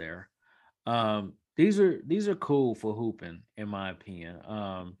speckles there. These are cool for hooping, in my opinion.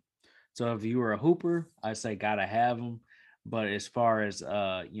 So if you were a hooper, I say gotta have them. But as far as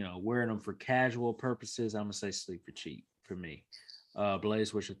wearing them for casual purposes, I'm gonna say sleep for cheap for me.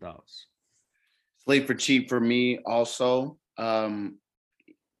 Blaze, what's your thoughts? Sleep for cheap for me also.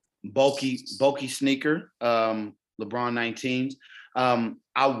 Bulky sneaker, LeBron 19s.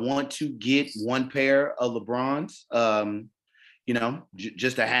 I want to get one pair of LeBrons,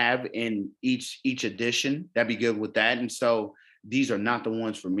 just to have in each edition. That'd be good with that. And so these are not the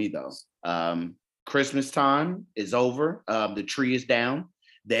ones for me though. Christmas time is over. The tree is down.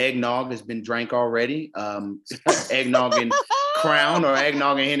 The eggnog has been drank already. Eggnog and Crown, or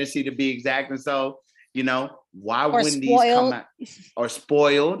eggnog and Hennessy to be exact. And so, why wouldn't these come out? Or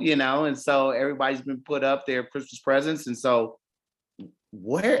spoiled, and so everybody's been put up their Christmas presents. And so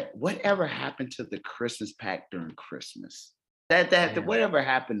whatever happened to the Christmas pack during Christmas? Whatever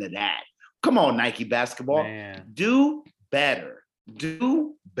happened to that? Come on, Nike basketball. Man. Do better.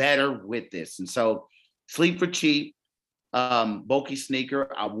 Do better with this. And so sleep for cheap. Bulky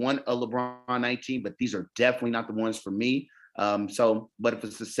sneaker. I want a LeBron 19, but these are definitely not the ones for me. But if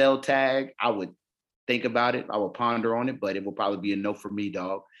it's a sell tag, I would think about it. I will ponder on it, but it will probably be a no for me,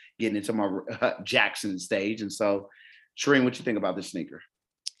 dog, getting into my Jackson stage. And so, Shireen, what you think about this sneaker?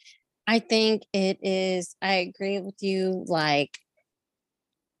 I think it is, I agree with you. Like,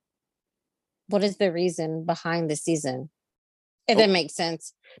 what is the reason behind the season? If that makes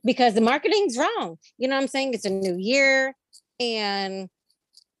sense. Because the marketing's wrong. You know what I'm saying? It's a new year and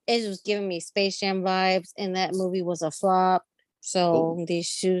it was giving me Space Jam vibes, and that movie was a flop. So these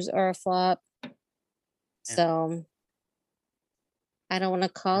shoes are a flop. So I don't want to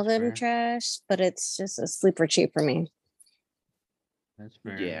call them trash, but it's just a sleeper cheap for me. That's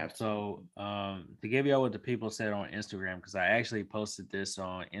fair. Yeah. So to give y'all what the people said on Instagram, because I actually posted this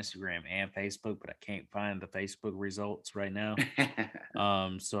on Instagram and Facebook, but I can't find the Facebook results right now.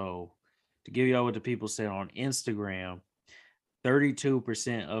 So to give y'all what the people said on Instagram,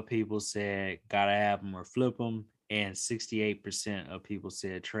 32% of people said gotta have them or flip them, and 68% of people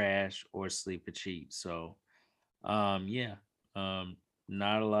said trash or sleeper cheap. So not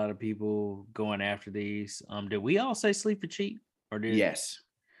a lot of people going after these. Did we all say sleeper cheap? Or did yes.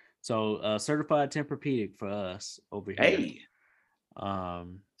 So certified Tempur-Pedic for us over here. Hey.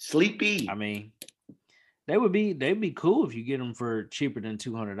 Sleepy. I mean, they'd be cool if you get them for cheaper than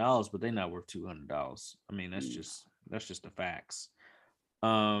 $200, but they're not worth $200. I mean, that's just the facts.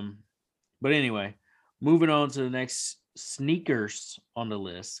 But anyway, moving on to the next sneakers on the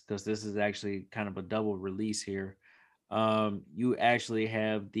list, because this is actually kind of a double release here. You actually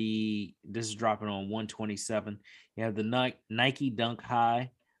have this is dropping on 127. You have the Nike Dunk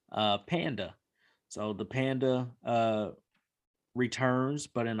High Panda. So the Panda returns,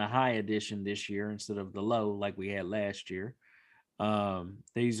 but in a high edition this year instead of the low like we had last year.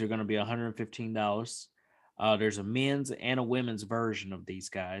 These are going to be $115. There's a men's and a women's version of these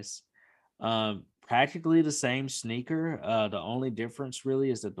guys. Practically the same sneaker. The only difference really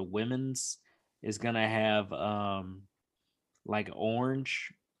is that the women's is going to have like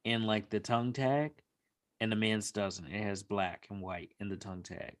orange in like the tongue tag, and the men's doesn't. It has black and white in the tongue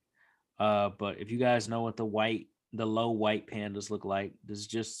tag. But if you guys know what the low white pandas look like,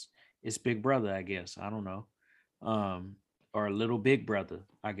 it's Big Brother, I guess. I don't know. Or a little Big Brother,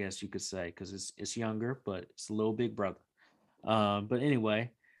 I guess you could say, because it's younger, but it's a little Big Brother. But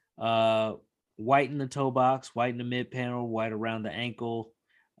anyway, white in the toe box, white in the mid panel, white around the ankle,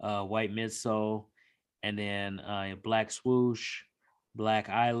 white midsole, and then black swoosh, black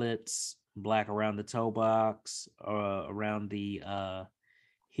eyelets, black around the toe box, around the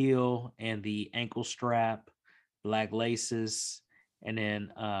heel and the ankle strap, black laces, and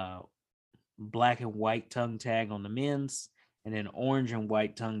then black and white tongue tag on the men's, and then orange and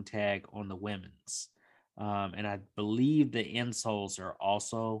white tongue tag on the women's. And I believe the insoles are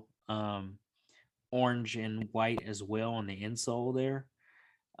also orange and white as well on the insole there.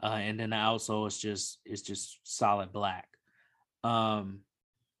 And then the outsole is just solid black. I'll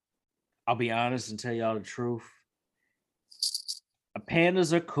be honest and tell y'all the truth.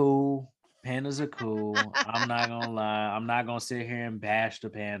 Pandas are cool. I'm not gonna lie. I'm not gonna sit here and bash the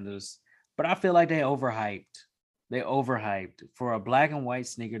pandas, but I feel like they overhyped. For a black and white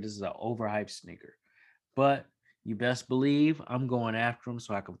sneaker. This is an overhyped sneaker, but you best believe I'm going after them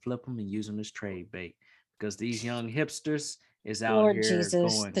so I can flip them and use them as trade bait, because these young hipsters is out Lord here Jesus,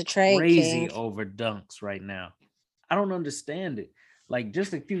 going the trade crazy king. over dunks right now. I don't understand it. Like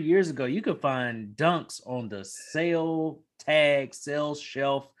just a few years ago, you could find dunks on the sale tag, sale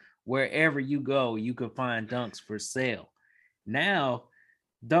shelf, wherever you go, you could find dunks for sale. Now,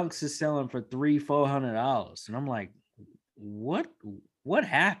 dunks is selling for $300-$400, and I'm like, what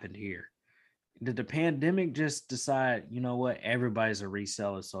happened here? Did the pandemic just decide, you know what, everybody's a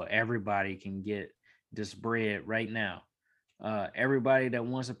reseller, so everybody can get this bread right now? Everybody that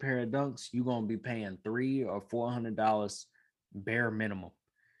wants a pair of dunks, you're gonna be paying $300 or $400 bare minimum.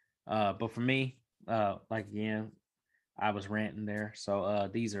 But for me, like again, I was ranting there, so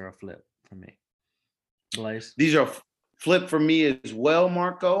these are a flip for me. Blaze, these are flip for me as well,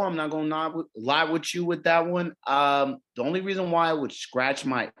 Marco. I'm not gonna lie with you with that one. The only reason why I would scratch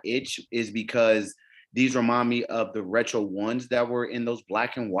my itch is because these remind me of the retro ones that were in those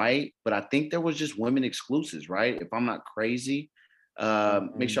black and white, but I think there was just women exclusives, right? If I'm not crazy.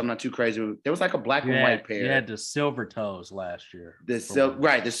 Make sure I'm not too crazy. There was like a black and white pair. You had the silver toes last year. The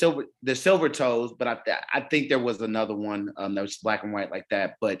silver toes, but I think there was another one that was black and white like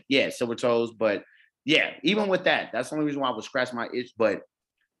that. But yeah, silver toes. But yeah, even with that, that's the only reason why I would scratch my itch. But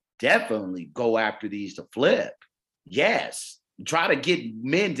definitely go after these to flip. Yes, try to get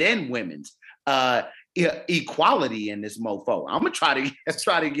men's and women's equality in this mofo. I'm gonna try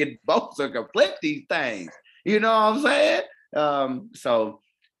to get both so I can flip these things. You know what I'm saying? So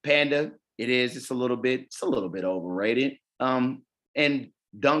Panda, it's a little bit overrated. And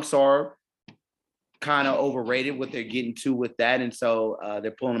dunks are kind of overrated what they're getting to with that. And so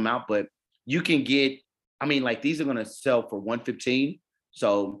they're pulling them out, but you can get, like these are going to sell for $115.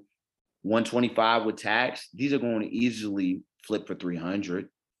 So 125 with tax. These are going to easily flip for 300.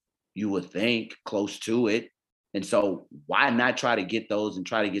 You would think, close to it. And so why not try to get those and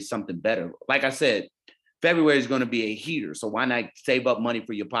try to get something better? Like I said, February is going to be a heater. So why not save up money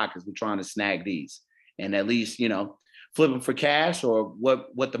for your pockets with trying to snag these and at least, flip them for cash, or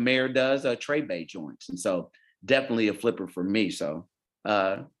what the mayor does, trade bait joints. And so definitely a flipper for me. So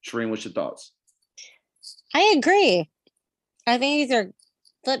Shireen, what's your thoughts? I agree. I think these are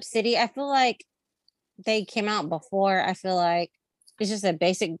Flip City. I feel like they came out before. I feel like it's just a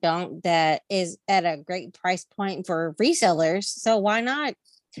basic dunk that is at a great price point for resellers. So why not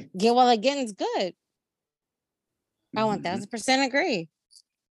get while the getting's good? I 1000% agree.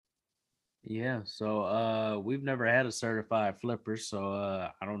 Yeah, so we've never had a certified flipper, so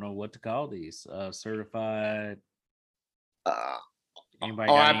I don't know what to call these. Certified. Anybody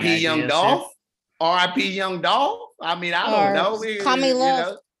got any RIP Young ideas Dolph? RIP Young Dolph? I mean, I don't know.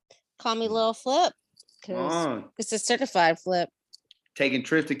 Call me Lil Flip, because it's a certified flip. Taking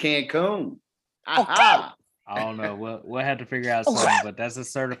trips to Cancun. Okay. I don't know. We'll have to figure out something, but that's a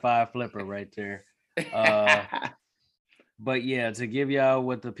certified flipper right there. But yeah, to give y'all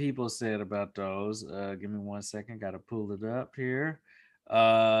what the people said about those, give me 1 second. Got to pull it up here.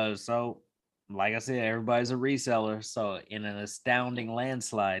 So, like I said, everybody's a reseller. So, in an astounding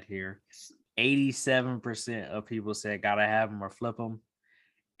landslide here, 87% of people said gotta have them or flip them,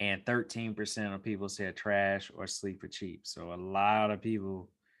 and 13% of people said trash or sleep for cheap. So, a lot of people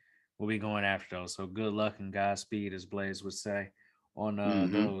will be going after those. So, good luck and Godspeed, as Blaze would say, on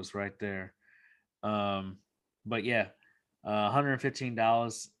those right there. But yeah.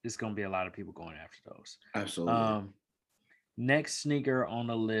 $115 is going to be a lot of people going after those. Absolutely. Next sneaker on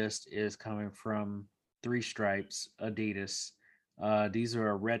the list is coming from Three Stripes, Adidas. These are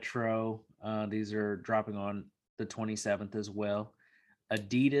a retro. These are dropping on the 27th as well.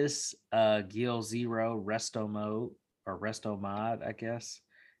 Adidas Gil Zero Resto Mode, or Resto Mod, I guess.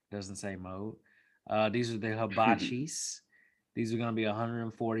 Doesn't say mode. These are the Hibachis. These are going to be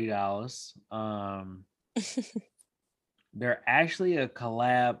 $140. They're actually a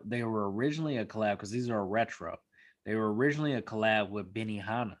collab. They were originally a collab because these are a retro. They were originally a collab with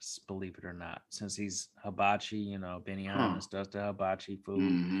Benihana's, believe it or not, since he's hibachi, Benihana's does the hibachi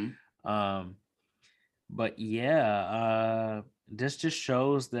food. But yeah, this just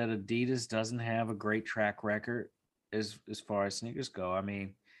shows that Adidas doesn't have a great track record as far as sneakers go. I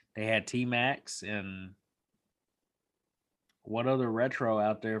mean, they had T-Max, and what other retro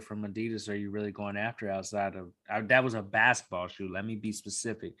out there from Adidas are you really going after outside of that? Was a basketball shoe. Let me be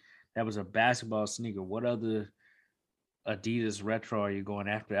specific. That was a basketball sneaker. What other Adidas retro are you going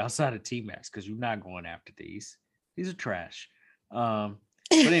after outside of T-Max? Because you're not going after these. These are trash. But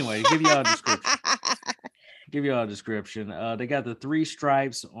anyway, give y'all a description. They got the three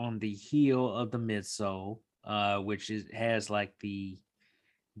stripes on the heel of the midsole, which has like the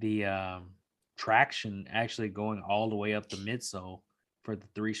traction actually going all the way up the midsole for the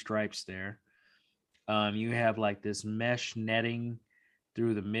three stripes there. You have like this mesh netting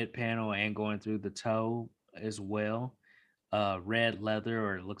through the mid panel and going through the toe as well. Red leather,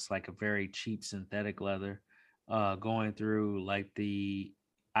 or it looks like a very cheap synthetic leather, going through like the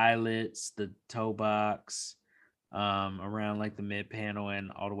eyelets, the toe box, around like the mid panel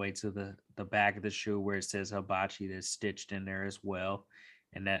and all the way to the back of the shoe where it says Hibachi that's stitched in there as well.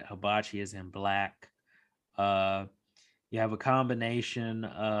 And that Hibachi is in black. You have a combination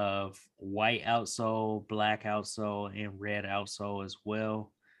of white outsole, black outsole, and red outsole as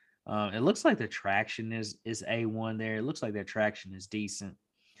well. It looks like the traction is A1 there. It looks like that traction is decent.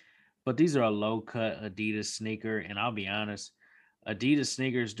 But these are a low-cut Adidas sneaker, and I'll be honest, Adidas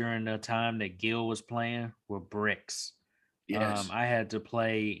sneakers during the time that Gil was playing were bricks. Yes. I had to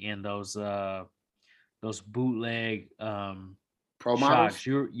play in those bootleg Pro shocks. models?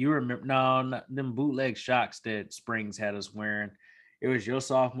 You remember? No, not them bootleg shocks that Springs had us wearing. It was your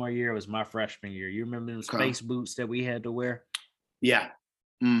sophomore year. It was my freshman year. You remember them space boots that we had to wear? Yeah.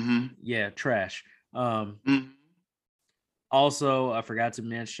 Mm-hmm. Yeah, trash. Also, I forgot to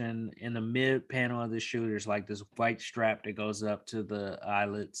mention in the mid panel of the shoe, there's like this white strap that goes up to the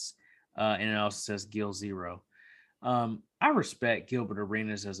eyelets, and it also says Gil Zero. I respect Gilbert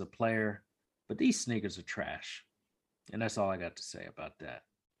Arenas as a player, but these sneakers are trash. And that's all I got to say about that.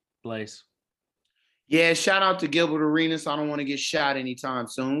 Blaze? Yeah, shout out to Gilbert Arenas. I don't want to get shot anytime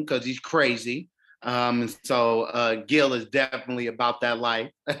soon because he's crazy. And so Gil is definitely about that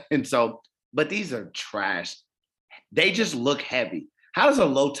life. And so, but these are trash. They just look heavy. How does a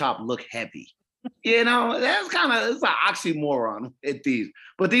low top look heavy? That's it's an oxymoron at these.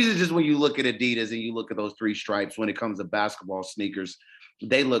 But these are just when you look at Adidas and you look at those three stripes when it comes to basketball sneakers.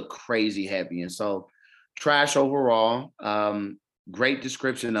 they look crazy heavy. And so trash overall. Great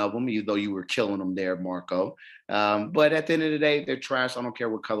description of them, even though you were killing them there, Marco. But at the end of the day, they're trash. I don't care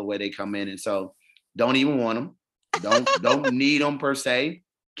what colorway they come in. And so don't even want them. Don't need them per se.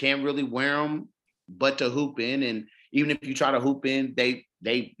 Can't really wear them but to hoop in. And even if you try to hoop in, they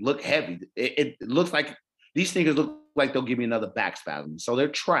look heavy. It looks like these sneakers look like they'll give me another back spasm. So they're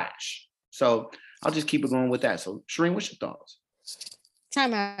trash. So I'll just keep it going with that. So Shireen, what's your thoughts?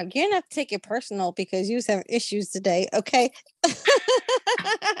 Time out. You're not take it personal because you have issues today, okay?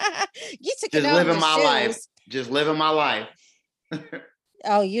 You took just it living my life. Just living my life.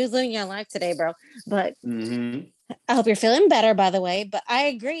 Oh, you living your life today, bro. But mm-hmm. I hope you're feeling better, by the way. But I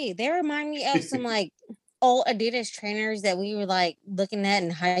agree. They remind me of some like old Adidas trainers that we were like looking at in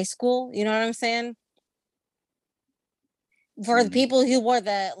high school. You know what I'm saying? For the people who wore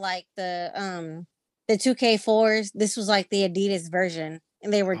the 2K4s, this was like the Adidas version,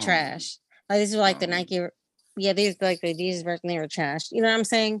 and they were trash. Like this was like the Nike. Yeah, these were like the Adidas version. They were trash. You know what I'm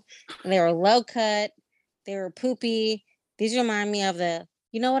saying? And they were low cut. They were poopy. These remind me of the.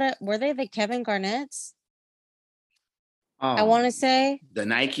 You know what? Were they the Kevin Garnett's? I want to say the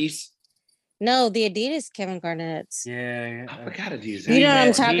Nikes. No, the Adidas Kevin Garnett's. Yeah, I forgot Adidas. You know what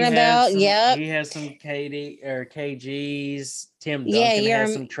I'm talking about? Yep. He has some KGs. Tim Duncan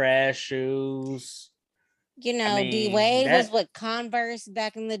has some trash shoes. You know, D Wade was with Converse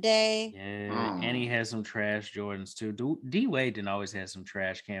back in the day. Yeah, and he has some trash Jordans too. D Wade didn't always have some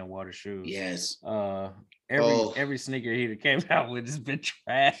trash can water shoes. Yes. Every sneaker he came out with has been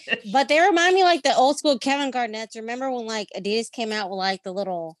trash. But they remind me like the old school Kevin Garnett's. Remember when like Adidas came out with like the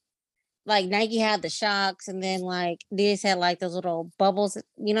little, like Nike had the shocks, and then like Adidas had like those little bubbles.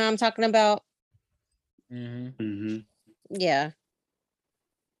 You know what I'm talking about? Mm-hmm. Mm-hmm. Yeah.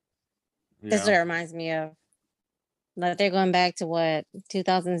 That's what it reminds me of. Like they're going back to what,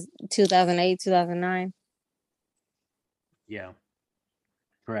 2000, 2008, 2009? Yeah.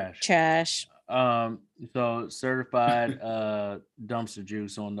 Trash. So certified dumpster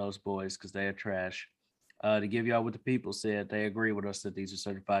juice on those boys because they are trash. To give y'all what the people said, they agree with us that these are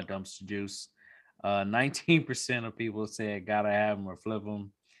certified dumpster juice. 19% of people said gotta have them or flip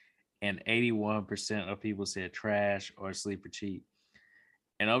them, and 81% of people said trash or sleeper cheap.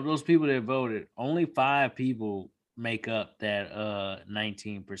 And of those people that voted, only 5 people make up that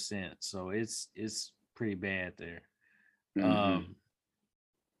 19%. So it's pretty bad there. Mm-hmm.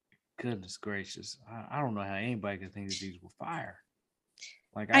 Goodness gracious. I don't know how anybody could think that these were fire.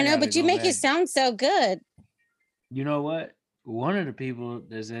 Like I know, but you make it sound so good. You know what? One of the people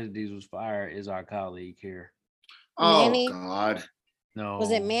that said these was fire is our colleague here. Oh, Manny? God. No.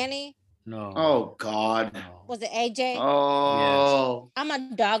 Was it Manny? No. Oh, God. No. Was it AJ? Oh. Yes. I'm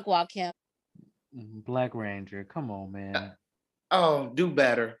a dog walk him. Black Ranger. Come on, man. Oh, do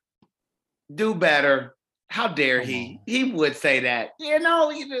better. Do better. How dare he? He would say that. You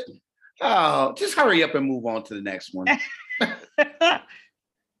know, just hurry up and move on to the next one.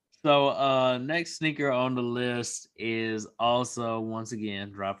 So next sneaker on the list is also once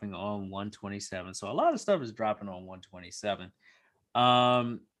again dropping on 127. So a lot of stuff is dropping on 127.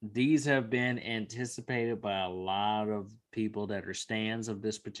 These have been anticipated by a lot of people that are stans of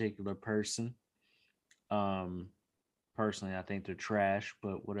this particular person. Personally, I think they're trash,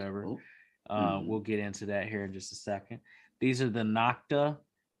 but whatever. We'll get into that here in just a second. These are the Nocta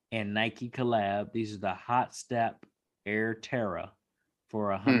and Nike collab. These are the Hot Step Air Terra for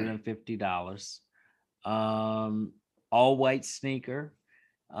 $150. All white sneaker.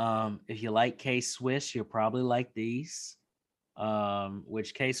 If you like K-Swiss, you'll probably like these.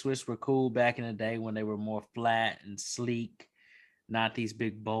 Which K-Swiss were cool back in the day when they were more flat and sleek, not these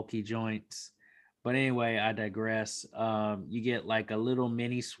big bulky joints. But anyway, I digress. You get like a little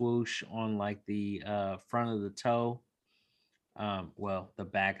mini swoosh on like the front of the toe. Well, the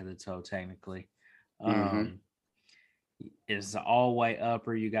back of the toe, technically. It's an all white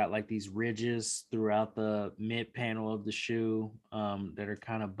upper. You got like these ridges throughout the mid panel of the shoe that are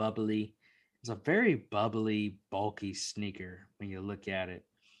kind of bubbly. It's a very bubbly, bulky sneaker when you look at it.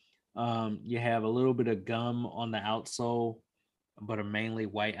 You have a little bit of gum on the outsole, but a mainly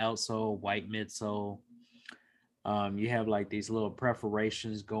white outsole, white midsole. You have like these little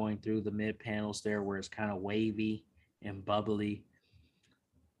perforations going through the mid panels there where it's kind of wavy and bubbly.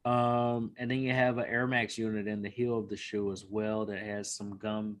 And then you have an Air Max unit in the heel of the shoe as well that has some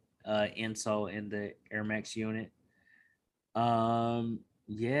gum insole in the Air Max unit.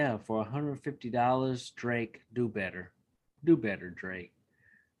 Yeah, for $150, Drake, do better. Do better, Drake.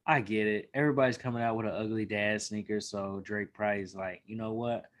 I get it. Everybody's coming out with an ugly dad sneaker, so Drake probably is like, you know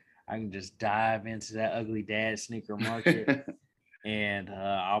what? I can just dive into that ugly dad sneaker market. and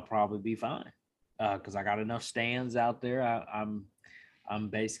I'll probably be fine because I got enough stands out there. I'm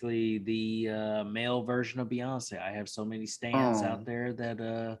basically the male version of Beyonce. I have so many stands out there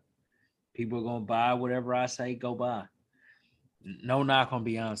that people are gonna buy whatever I say. Go buy. No knock on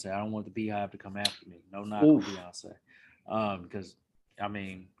Beyonce. I don't want the Beehive to come after me. No knock on Beyonce. Because I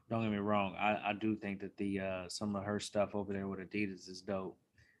mean, don't get me wrong. I do think that the some of her stuff over there with Adidas is dope.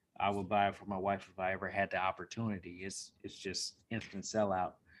 I would buy it for my wife if I ever had the opportunity. It's just instant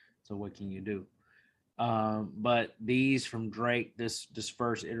sellout. So what can you do? But these from Drake, this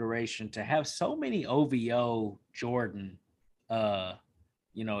first iteration, to have so many OVO Jordan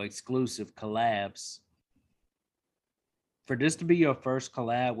exclusive collabs. For this to be your first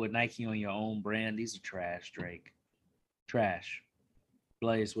collab with Nike on your own brand, these are trash, Drake. Trash.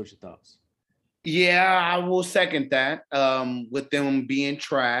 Blaze, what's your thoughts? Yeah, I will second that. With them being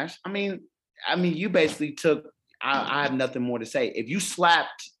trash. I mean, you basically took. I have nothing more to say. If you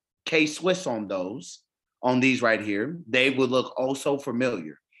slapped K-Swiss on these right here, they would look oh so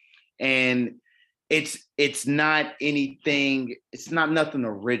familiar. And it's not anything. It's not nothing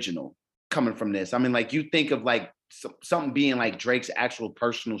original coming from this. I mean, like you think of like something being like Drake's actual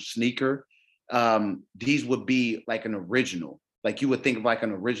personal sneaker. These would be like an original. Like you would think of like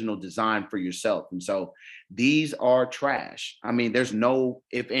an original design for yourself. And so these are trash. I mean, there's no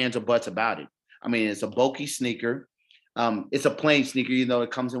ifs, ands, or buts about it. I mean, it's a bulky sneaker. It's a plain sneaker, you know, it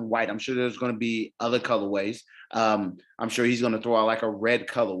comes in white. I'm sure there's going to be other colorways. I'm sure he's going to throw out like a red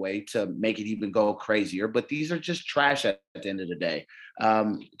colorway to make it even go crazier. But these are just trash at the end of the day.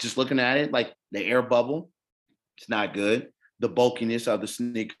 Just looking at it, like the air bubble, it's not good. The bulkiness of the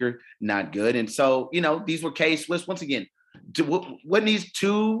sneaker, not good. And so, you know, these were K-Swiss. Once again, wasn't these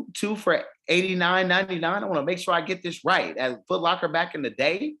two for $89.99? I want to make sure I get this right. At Foot Locker back in the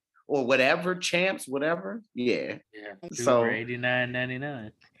day, or whatever, Champs, whatever. Yeah. So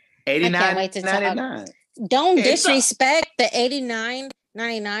 $89.99. I can't wait to talk. Don't disrespect the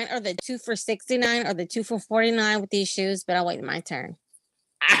 $89.99 or the 2 for $69 or the 2 for $49 with these shoes, but I'll wait my turn.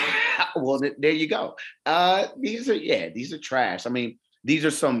 Well, there you go. These are trash. I mean, these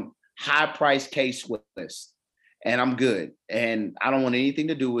are some high-priced K-Swiss. And I'm good. And I don't want anything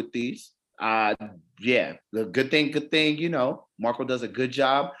to do with these. The good thing, you know, Marco does a good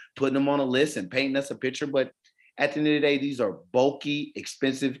job putting them on a list and painting us a picture. But at the end of the day, these are bulky,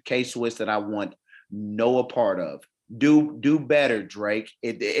 expensive K-Swiss that I want no part of. Do better, Drake.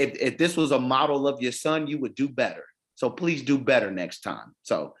 If this was a model of your son, you would do better. So please do better next time.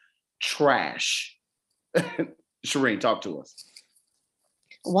 So trash. Shireen, talk to us.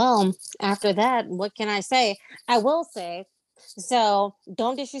 Well, after that, what can I say? I will say, so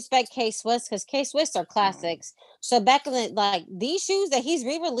don't disrespect K-Swiss because K-Swiss are classics. So back in the these shoes that he's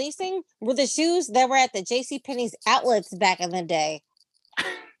re-releasing were the shoes that were at the JCPenney's outlets back in the day.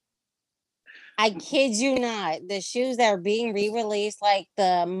 I kid you not. The shoes that are being re-released, like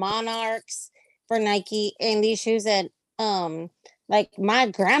the Monarchs for Nike, and these shoes that like my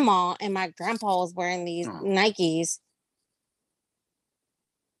grandma and my grandpa was wearing these Nikes.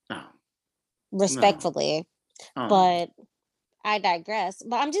 Respectfully, but I digress.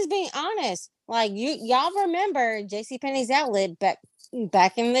 But I'm just being honest. Like y'all remember JCPenney's outlet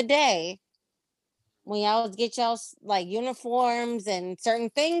back in the day when y'all would get y'all like uniforms and certain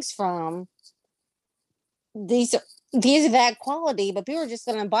things from. These are that quality, but people are just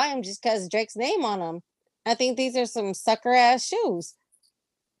gonna buy them just because Drake's name on them. I think these are some sucker ass shoes.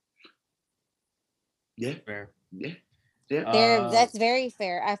 Yeah, fair. Yeah. That's very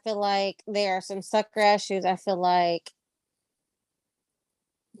fair. I feel like there are some sucker ass shoes. I feel like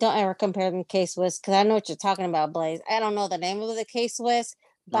don't ever compare them to K-Swiss because I know what you're talking about, Blaze. I don't know the name of the K-Swiss,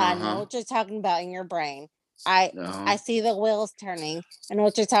 but I know what you're talking about in your brain. I see the wheels turning. I know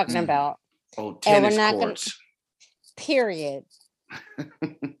what you're talking about. Oh, tennis courts. Period.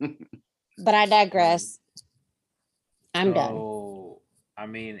 But I digress. I'm done. I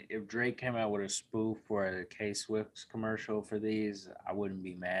mean, if Drake came out with a spoof for a K-Swiss commercial for these, I wouldn't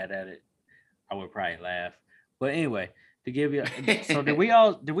be mad at it. I would probably laugh. But anyway, to give you, so did we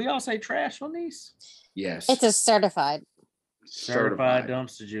all say trash on these? Yes. It's a certified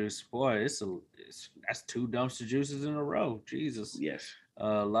dumpster juice. Boy, that's 2 dumpster juices in a row. Jesus. Yes.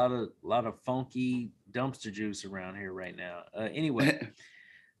 A lot of funky dumpster juice around here right now. Anyway,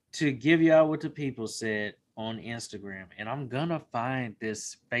 to give y'all what the people said on Instagram, and I'm gonna find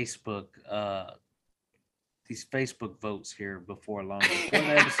this Facebook these Facebook votes here before long. Before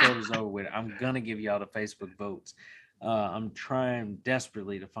the episode is over with, I'm gonna give y'all the Facebook votes. I'm trying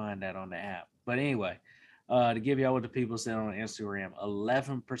desperately to find that on the app. But anyway, to give y'all what the people said on Instagram,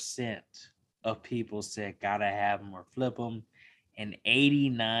 11% of people said gotta have them or flip them, and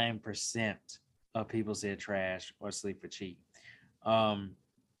 89% of people said trash or sleep for cheap.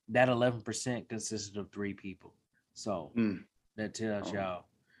 That 11% consisted of 3 people. So that tells y'all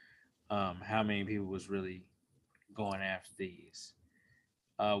how many people was really going after these.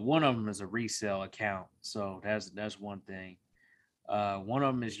 One of them is a resale account, so that's one thing. One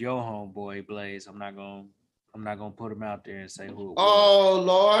of them is your homeboy Blaze. I'm not gonna put him out there and say who. Oh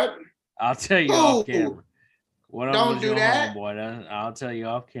Lord! I'll tell you off camera. One of them Don't was do your that. homeboy. I'll tell you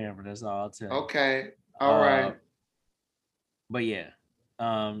off camera. That's all I'll tell you. Okay. All right. But yeah,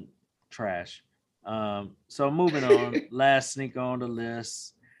 trash. So moving on. Last sneaker on the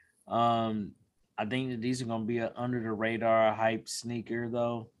list. I think that these are gonna be an under the radar hype sneaker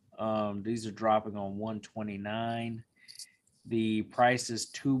though. These are dropping on 129. The price is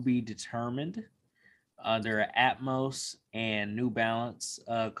to be determined. They're Atmos and New Balance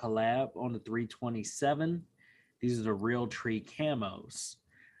collab on the 327. These are the Real Tree camos.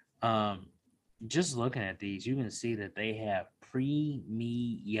 Just looking at these, you can see that they have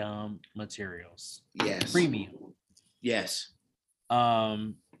premium materials. Yes. Premium. Yes.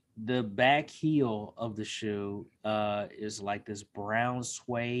 The back heel of the shoe is like this brown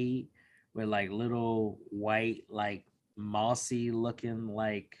suede with like little white, like mossy looking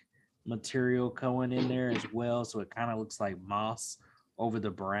like material going in there as well. So it kind of looks like moss over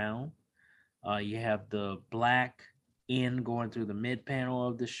the brown. You have the black end going through the mid panel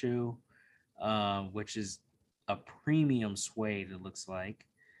of the shoe, which is a premium suede, it looks like.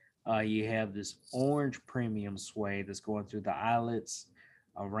 You have this orange premium suede that's going through the eyelets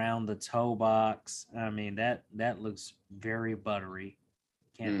around the toe box. I mean, that looks very buttery.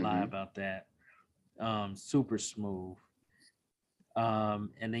 Can't lie about that. Super smooth. And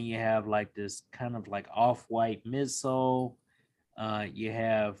then you have like this kind of like off-white midsole. You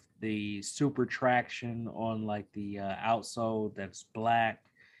have the super traction on like the outsole that's black.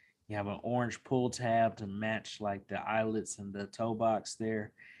 You have an orange pull tab to match like the eyelets and the toe box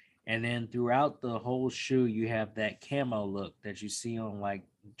there. And then throughout the whole shoe, you have that camo look that you see on like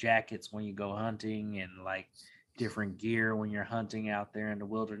jackets when you go hunting and like different gear when you're hunting out there in the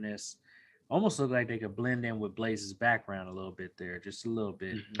wilderness. Almost look like they could blend in with Blaze's background a little bit there, just a little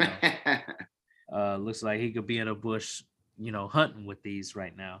bit. You know? Looks like he could be in a bush, you know, hunting with these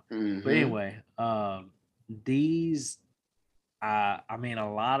right now. But anyway, these, I mean,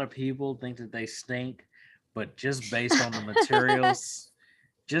 a lot of people think that they stink, but just based on the materials.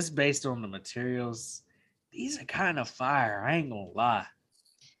 Just based on the materials, these are kind of fire. I ain't gonna lie.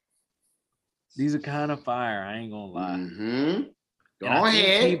 These are kind of fire. I ain't gonna lie. Go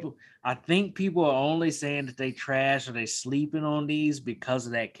ahead. I think people are only saying that they trash or they sleeping on these because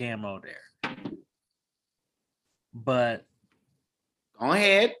of that camo there. But go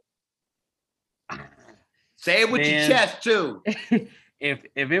ahead. Say it with your chest too. If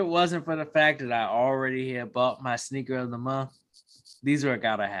it wasn't for the fact that I already had bought my sneaker of the month, these are a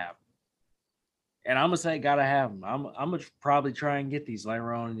gotta have. And I'm gonna say gotta have them. I'm gonna probably try and get these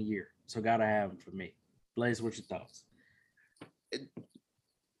later on in the year. So gotta have them for me. Blaze, what's your thoughts?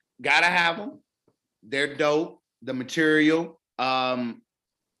 Gotta have them. They're dope. The material.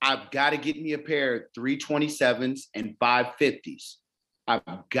 I've got to get me a pair of 327s and 550s.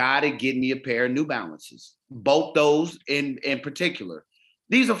 I've got to get me a pair of New Balances. Both those in particular.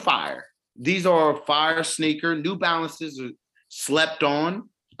 These are fire. These are a fire sneaker. New Balances are slept on.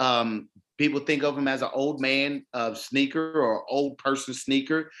 People think of them as an old man sneaker or old person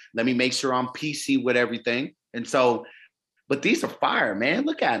sneaker. Let me make sure I'm PC with everything. And so, but these are fire, man.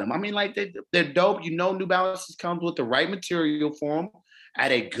 Look at them. I mean, like they're dope. You know, New Balances comes with the right material for them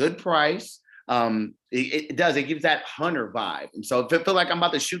at a good price. It does. It gives that hunter vibe. And so if it feel like I'm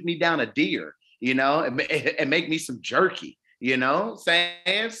about to shoot me down a deer, you know, and make me some jerky, you know,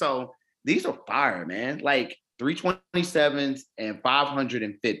 saying? So these are fire, man. Like 327s and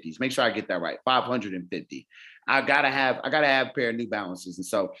 550s. Make sure I get that right. 550. I gotta have a pair of New Balances. And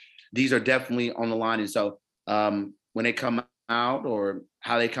so these are definitely on the line. And so when they come out or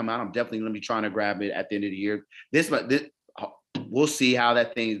how they come out, I'm definitely gonna be trying to grab it at the end of the year. We'll see how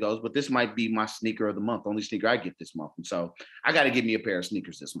that thing goes, but this might be my sneaker of the month, only sneaker I get this month. And so I got to get me a pair of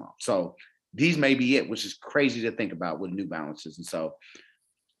sneakers this month. So these may be it, which is crazy to think about with New Balances. And so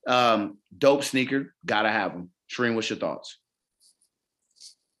dope sneaker, got to have them. Shereen, what's your thoughts?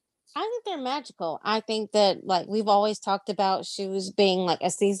 I think they're magical. I think that like we've always talked about shoes being like a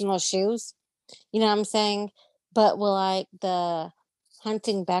seasonal shoes, you know what I'm saying? But with like the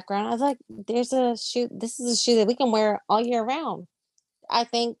hunting background, I was like, there's a shoe. This is a shoe that we can wear all year round. I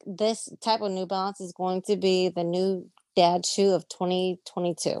think this type of New Balance is going to be the new dad shoe of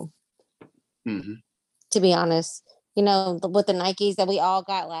 2022. To be honest, with the Nikes that we all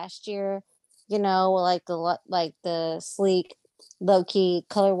got last year, like the sleek, low key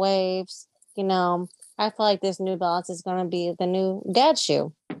color waves. I feel like this New Balance is going to be the new dad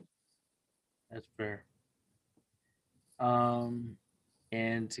shoe. That's fair.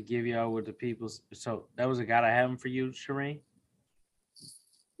 And to give y'all what the people, so that was a gotta have them for you, Shireen?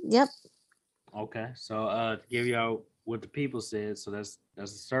 Yep. Okay, so to give y'all what the people said, so that's a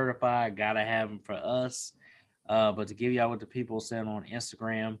certified gotta have them for us. But to give y'all what the people said on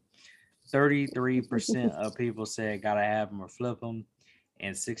Instagram, 33% of people said gotta have them or flip them,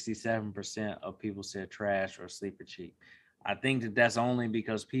 and 67% of people said trash or sleeper cheap. I think that's only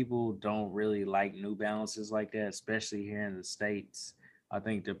because people don't really like New Balances like that, especially here in the States. I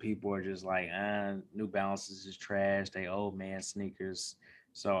think the people are just like, New Balances is trash. They old man sneakers.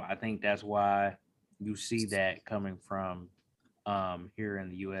 So I think that's why you see that coming from here in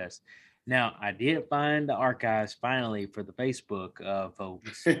the U.S. Now, I did find the archives finally for the Facebook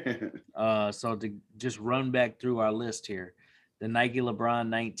votes. So to just run back through our list here, the Nike LeBron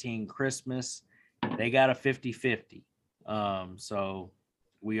 19 Christmas, they got a 50-50. So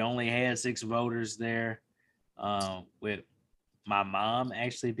we only had 6 voters there, with my mom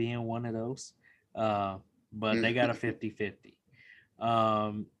actually being one of those. But they got a 50-50.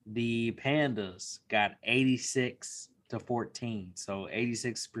 The Pandas got 86-14. So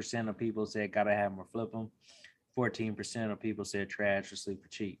 86% of people said gotta have them or flip them. 14% of people said trash or sleeper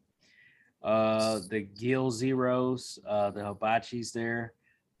cheap. The Gill Zeros, the Hibachis there,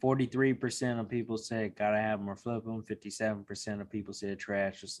 43% of people said gotta have them or flip them. 57% of people said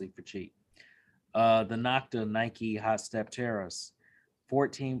trash or sleeper cheap. The Nocta Nike Hot Step Terras,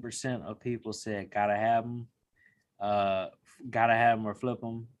 14% of people said gotta have them or flip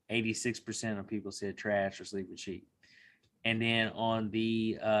them. 86% of people said trash or sleeper cheap. And then on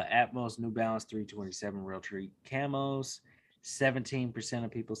the Atmos New Balance 327 Realtree Camos, 17%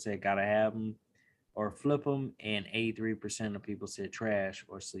 of people said gotta have them or flip them, and 83% of people said trash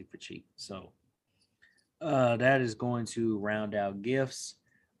or sleeper cheap. So that is going to round out gifts.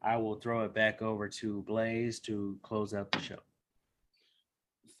 I will throw it back over to Blaze to close out the show.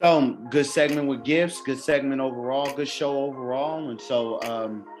 So good segment with gifts, good segment overall, good show overall. And so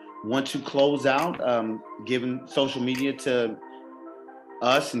want to close out, giving social media to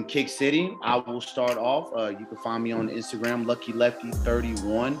us in Kick City. I will start off. You can find me on Instagram,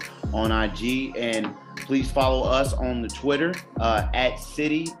 LuckyLefty31 on IG. And please follow us on the Twitter at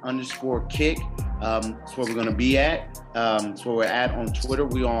city_kick. That's where we're going to be at. That's where we're at on Twitter.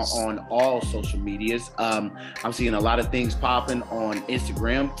 We are on all social medias. I'm seeing a lot of things popping on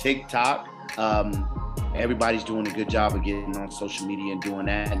Instagram, TikTok. Everybody's doing a good job of getting on social media and doing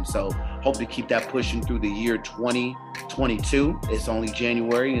that. And so hope to keep that pushing through the year 2022. It's only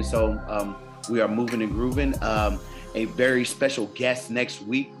January. And so we are moving and grooving. A very special guest next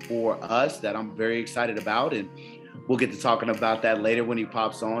week for us that I'm very excited about. And we'll get to talking about that later when he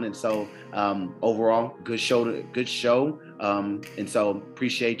pops on. And so overall, good show. And so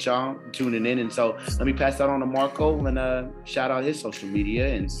appreciate y'all tuning in. And so let me pass that on to Marco and shout out his social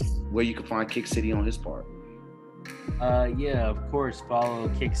media and where you can find Kick City on his part. Yeah, of course, follow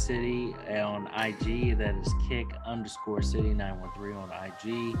Kick City on IG. That is Kick_City913 on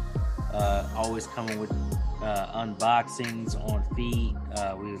IG. Always coming with unboxings on feet.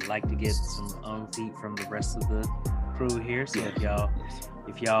 We would like to get some on feet from the rest of the crew here. So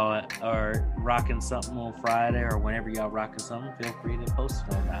if y'all are rocking something on Friday or whenever y'all rocking something, feel free to post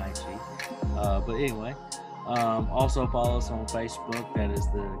it on the IG. But anyway, also follow us on Facebook. That is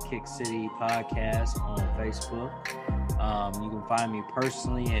the Kick City Podcast on Facebook. You can find me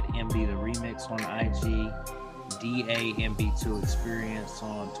personally at MB The Remix on IG, DAMB2 Experience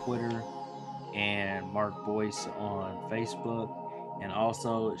on Twitter, and Mark Boyce on Facebook. And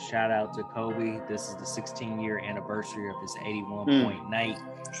also shout out to Kobe. This is the 16-year anniversary of his 81-point night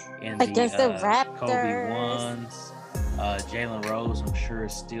in the Raptors. Kobe ones. Jalen Rose, I'm sure,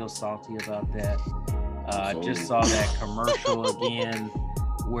 is still salty about that. I just saw that commercial again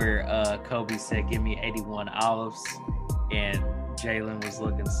where Kobe said, "Give me 81 olives," and Jalen was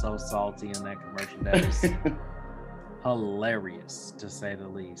looking so salty in that commercial. That was hilarious, to say the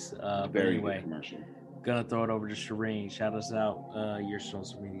least. But anyway, gonna throw it over to Shireen. Shout us out your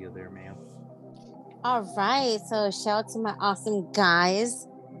social media there, ma'am. All right. So shout out to my awesome guys.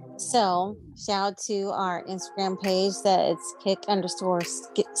 So shout out to our Instagram page that it's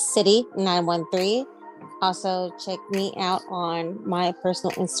Kick_City913. Also check me out on my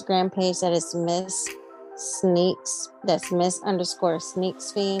personal Instagram page that is Miss Sneaks. That's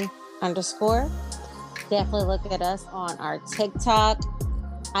Miss_Sneaksfiend_. Definitely look at us on our TikTok,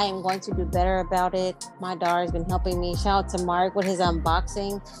 I am going to do better about it. My daughter's been helping me. Shout out to Mark with his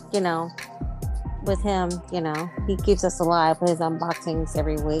unboxing, with him, he keeps us alive with his unboxings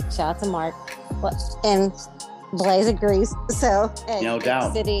every week. Shout out to Mark. And Blaze agrees. So, no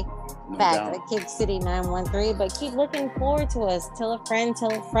doubt. City, fact, Kick City 913. But keep looking forward to us. Tell a friend,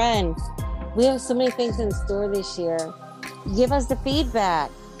 tell a friend. We have so many things in store this year. Give us the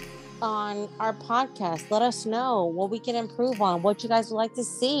feedback on our podcast. Let us know what we can improve on, what you guys would like to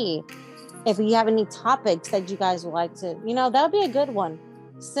see. If you have any topics that you guys would like to, that would be a good one.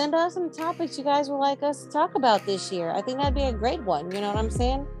 Send us some topics you guys would like us to talk about this year. I think that'd be a great one. You know what I'm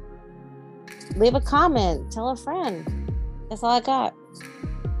saying? Leave a comment. Tell a friend. That's all I got.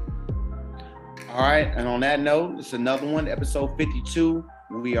 All right. And on that note, it's another one, episode 52.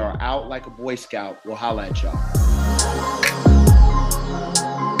 We are out like a Boy Scout. We'll holla at y'all.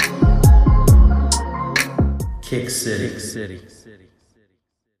 Kick City.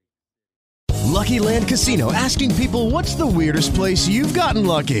 Lucky Land Casino, asking people, what's the weirdest place you've gotten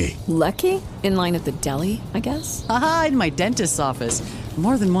lucky? Lucky? In line at the deli, I guess? Aha, in my dentist's office.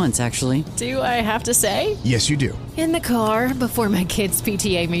 More than once, actually. Do I have to say? Yes, you do. In the car before my kids'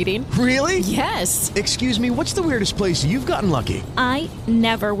 PTA meeting. Really? Yes. Excuse me, what's the weirdest place you've gotten lucky? I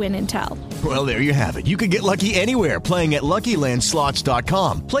never win and tell. Well, there you have it. You can get lucky anywhere, playing at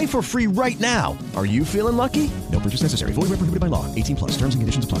LuckyLandSlots.com. Play for free right now. Are you feeling lucky? No purchase necessary. Void where prohibited by law. 18+. Terms and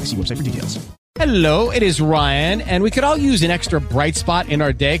conditions apply. See website for details. Hello, it is Ryan, and we could all use an extra bright spot in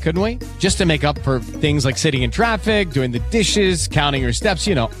our day, couldn't we? Just to make up for things like sitting in traffic, doing the dishes, counting your steps,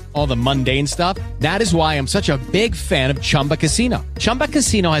 all the mundane stuff. That is why I'm such a big fan of Chumba Casino. Chumba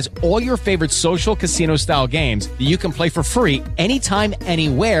Casino has all your favorite social casino-style games that you can play for free anytime,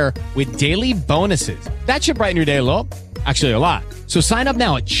 anywhere with daily bonuses. That should brighten your day a little. Actually, a lot. So sign up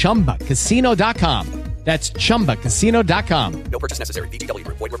now at ChumbaCasino.com. That's ChumbaCasino.com. No purchase necessary. VGW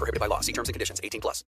Group. Void where prohibited by law. See terms and conditions. 18+.